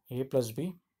 A plus B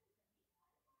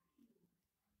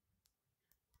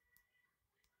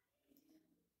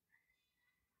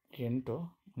 8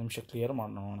 ನಿಮಿಷ ಕ್ಲಿಯರ್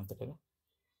ಮಾಡೋಣ ಅಂತಾರೆ.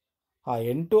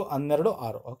 8 12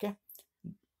 6. ಓಕೆ,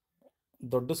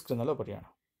 ದೊಡ್ಡ ಸ್ಕ್ರೀನಲ್ಲೂ ಬರೆಯೋಣ.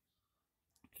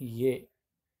 A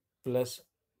plus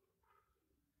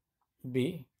B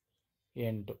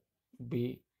 8, B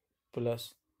plus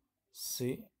C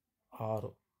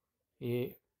 6, A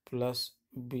plus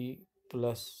B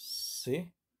plus C,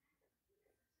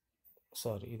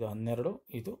 ಸಾರಿ ಇದು 12,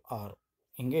 ಇದು 6,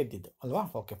 ಹಿಂಗೆ ಇದ್ದಿದ್ದು ಅಲ್ವಾ.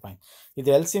 Okay, fine.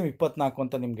 ಇದು LCM 24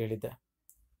 ಅಂತ ನಿಮ್ಗೆ ಹೇಳಿದ್ದೆ.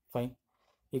 ಫೈನ್.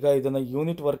 ಈಗ ಇದನ್ನು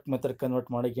ಯೂನಿಟ್ ವರ್ಕ್ ಮೆಥಡ್ ಕನ್ವರ್ಟ್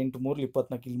ಮಾಡಿ 8 3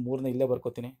 24, ಇಲ್ಲಿ 3ನ ಇಲ್ಲೇ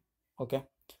ಬರ್ಕೋತೀನಿ. ಓಕೆ,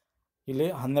 ಇಲ್ಲಿ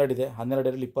 12 ಇದೆ, 12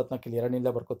 24, ಇಲ್ಲಿ 2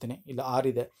 ಇಲ್ಲೇ ಬರ್ಕೋತೀನಿ. ಇಲ್ಲಿ 6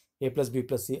 ಇದೆ, A plus B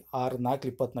plus C 6 4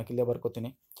 24 ಇಲ್ಲೇ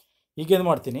ಬರ್ಕೋತೀನಿ. ಈಗೇನು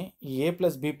ಮಾಡ್ತೀನಿ, ಈ A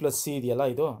plus B plus C ಇದೆಯಲ್ಲ,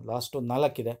 ಇದು ಲಾಸ್ಟು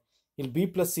 4 ಇದೆ. ಇಲ್ಲಿ ಬಿ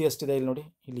ಪ್ಲಸ್ ಸಿ ಎಷ್ಟಿದೆ, ಇಲ್ಲಿ ನೋಡಿ,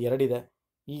 ಇಲ್ಲಿ 2 ಇದೆ.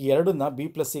 ಈ 2ನ್ನ ಬಿ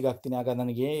ಪ್ಲಸ್ ಸಿಗೆ ಹಾಕ್ತೀನಿ. ಆಗ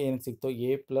ನನಗೆ ಏನು ಸಿಕ್ತು,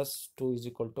 A plus 2 is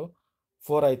equal to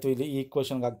 4 ಆಯಿತು. ಇಲ್ಲಿ ಈ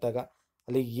ಈಕ್ವೇಷನ್ಗೆ ಹಾಕಿದಾಗ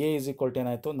ಅಲ್ಲಿ ಎ ಇಸ್ ಈಕ್ವಲ್ ಟು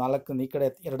ಏನಾಯಿತು, 4 ಈ ಕಡೆ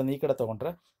 2 ಈ ಕಡೆ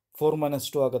ತೊಗೊಂಡ್ರೆ 4 -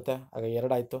 2 ಆಗುತ್ತೆ. ಆಗ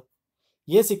 2 ಆಯಿತು.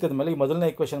 ಎ ಸಿಕ್ಕಿದ ಮೇಲೆ ಈ ಮೊದಲನೇ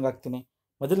ಈಕ್ವೇಷನ್ಗೆ ಹಾಕ್ತೀನಿ.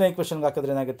 ಮೊದಲನೇ ಈಕ್ವೇಷನ್ಗೆ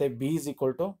ಹಾಕಿದ್ರೆ ಏನಾಗುತ್ತೆ, ಬಿ ಇಸ್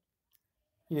ಈಕ್ವಲ್ ಟು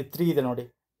ಇದು 3 ಇದೆ ನೋಡಿ,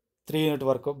 3 ಯೂನಿಟ್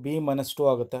ವರ್ಕು, ಬಿ -2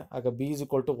 ಆಗುತ್ತೆ. ಆಗ ಬಿ ಇಸ್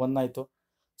ಈಕ್ವಲ್ ಟು 1 ಆಯಿತು.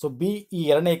 ಸೊ ಬಿ ಈ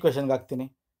ಎರಡನೇ ಈಕ್ವೇಷನ್ಗೆ ಹಾಕ್ತೀನಿ.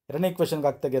 ಎರಡನೇ ಈಕ್ವೇಷನ್ಗೆ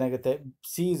ಹಾಕ್ದಾಗ ಏನಾಗುತ್ತೆ,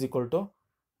 ಸಿ ಇಸ್ ಈಕ್ವಲ್ ಟು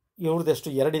ಇವ್ರದ್ದು ಎಷ್ಟು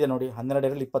 2 ಇದೆ ನೋಡಿ, 12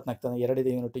 24 2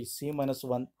 ಇದೆ ಯೂನಿಟ್, ಸಿ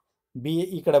 -1. ಬಿ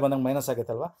ಈ ಕಡೆ ಬಂದಂಗೆ ಮೈನಸ್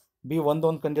ಆಗುತ್ತಲ್ವ, ಬಿ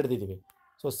 1 ಕಂಡು ಹಿಡ್ದಿದ್ದೀವಿ.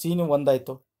 ಸೊ ಸಿನೂ 1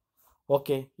 ಆಯಿತು.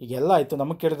 ಓಕೆ, ಈಗೆಲ್ಲ ಆಯಿತು.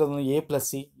 ನಮಗೆ ಕೇಳಿರೋದು A plus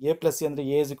C. A plus C ಅಂದರೆ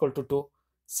A is equal to 2,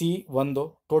 C 1,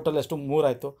 total ಎಷ್ಟು 3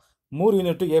 ಆಯಿತು. 3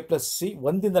 ಯೂನಿಟು ಎ ಪ್ಲಸ್ ಸಿ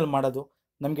 1 ದಿನದಲ್ಲಿ ಮಾಡೋದು.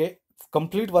 ನಮಗೆ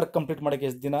ಕಂಪ್ಲೀಟ್ ವರ್ಕ್ ಕಂಪ್ಲೀಟ್ ಮಾಡೋಕ್ಕೆ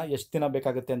ಎಷ್ಟು ದಿನ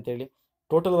ಬೇಕಾಗುತ್ತೆ ಅಂತೇಳಿ.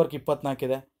 ಟೋಟಲ್ ವರ್ಕ್ 24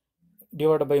 ಇದೆ,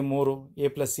 divide by 3, A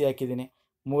plus C ಹಾಕಿದ್ದೀನಿ.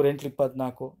 3 8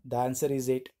 24, ದ ಆನ್ಸರ್ ಈಸ್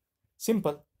 8.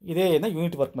 ಸಿಂಪಲ್. ಇದೇ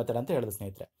ಯೂನಿಟ್ ವರ್ಕ್ ಮೆಥಡ್ ಅಂತ ಹೇಳಿದೆ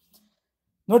ಸ್ನೇಹಿತರೆ.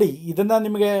 ನೋಡಿ, ಇದನ್ನು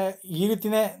ನಿಮಗೆ ಈ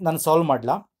ರೀತಿಯೇ ನಾನು ಸಾಲ್ವ್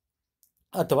ಮಾಡಲಾ,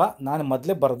 ಅಥವಾ ನಾನು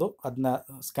ಮೊದಲೇ ಬರೆದು ಅದನ್ನ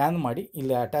ಸ್ಕ್ಯಾನ್ ಮಾಡಿ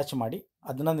ಇಲ್ಲಿ ಅಟ್ಯಾಚ್ ಮಾಡಿ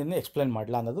ಅದನ್ನು ನಿನ್ನೆ ಎಕ್ಸ್ಪ್ಲೇನ್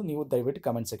ಮಾಡಲಾ ಅನ್ನೋದು ನೀವು ದಯವಿಟ್ಟು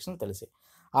ಕಮೆಂಟ್ ಸೆಕ್ಷನ್ ತಿಳಿಸಿ.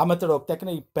 ಆ ಮೆಥಡ್ ಹೋಗ್ತಾ,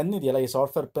 ಯಾಕಂದರೆ ಈ ಪೆನ್ ಇದೆಯಲ್ಲ, ಈ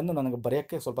ಸಾಫ್ಟ್ವೇರ್ ಪೆನ್ನು ನನಗೆ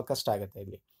ಬರೆಯೋಕ್ಕೆ ಸ್ವಲ್ಪ ಕಷ್ಟ ಆಗುತ್ತೆ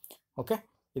ಇಲ್ಲಿ. ಓಕೆ,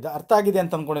 ಇದು ಅರ್ಥ ಆಗಿದೆ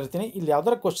ಅಂತ ಅಂದ್ಕೊಂಡಿರ್ತೀನಿ. ಇಲ್ಲಿ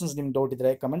ಯಾವ್ದಾರ ಕ್ವಶನ್ಸ್ ನಿಮ್ಗೆ ಡೌಟ್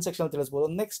ಇದ್ದರೆ ಕಮೆಂಟ್ ಸೆಕ್ಷನ್ ತಿಳಿಸ್ಬೋದು.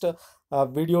 ನೆಕ್ಸ್ಟ್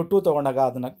ವಿಡಿಯೋ 2 ತೊಗೊಂಡಾಗ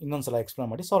ಅದನ್ನು ಇನ್ನೊಂದು ಸಲ ಎಕ್ಸ್ಪ್ಲೇನ್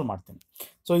ಮಾಡಿ ಸಾಲ್ವ್ ಮಾಡ್ತೀನಿ.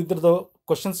 ಸೊ ಇದ್ರದ್ದು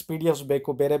ಕ್ವಶನ್ಸ್ PDFs ಬೇಕು,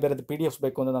 ಬೇರೆದು PDFs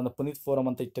ಬೇಕು ಅಂದರೆ ನನ್ನ ಪುನೀತ್ ಫೋರಮ್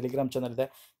ಅಂತ ಟೆಲಿಗ್ರಾಮ್ ಚಾನಲ್ ಇದೆ,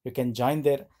 you can join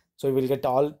there. So you will get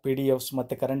all PDFs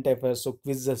ಮತ್ತು ಕರೆಂಟ್ ಅಫೇರ್ಸು,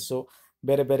 ಕ್ವಿಝಸ್ಸು,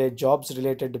 ಬೇರೆ ಜಾಬ್ಸ್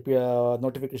ರಿಲೇಟೆಡ್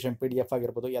ನೋಟಿಫಿಕೇಷನ್ PDF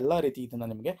ಆಗಿರ್ಬೋದು, ಎಲ್ಲ ರೀತಿ ಇದನ್ನು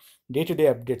ನಿಮಗೆ ಡೇ ಟು ಡೇ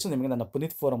ಅಪ್ಡೇಟ್ಸು ನಿಮಗೆ ನನ್ನ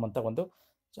ಪುನೀತ್ ಫೋರಮ್ ಅಂತ ಒಂದು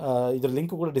ಇದ್ರ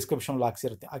ಲಿಂಕು ಕೂಡ ಡಿಸ್ಕ್ರಿಪ್ಷನಲ್ಲಿ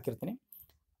ಹಾಕಿರ್ತೀನಿ,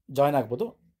 ಜಾಯ್ನ್ ಆಗ್ಬೋದು.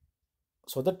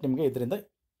 ಸೊ ದಟ್ ನಿಮಗೆ ಇದರಿಂದ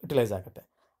ಯುಟಿಲೈಸ್ ಆಗುತ್ತೆ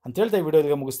ಅಂತ ಹೇಳ್ತಾ ಈ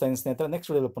ವಿಡಿಯೋಗೆ ಮುಗಿಸ್ತಾ ಇದ್ದೀನಿ ಸ್ನೇಹಿತರೆ. ನೆಕ್ಸ್ಟ್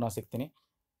ವಿಡಿಯೋದಲ್ಲಿ ಪುನಃ ಸಿಗ್ತೀನಿ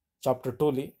ಚಾಪ್ಟರ್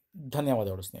 2ಲಿ.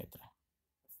 ಧನ್ಯವಾದಗಳು ಸ್ನೇಹಿತರೆ.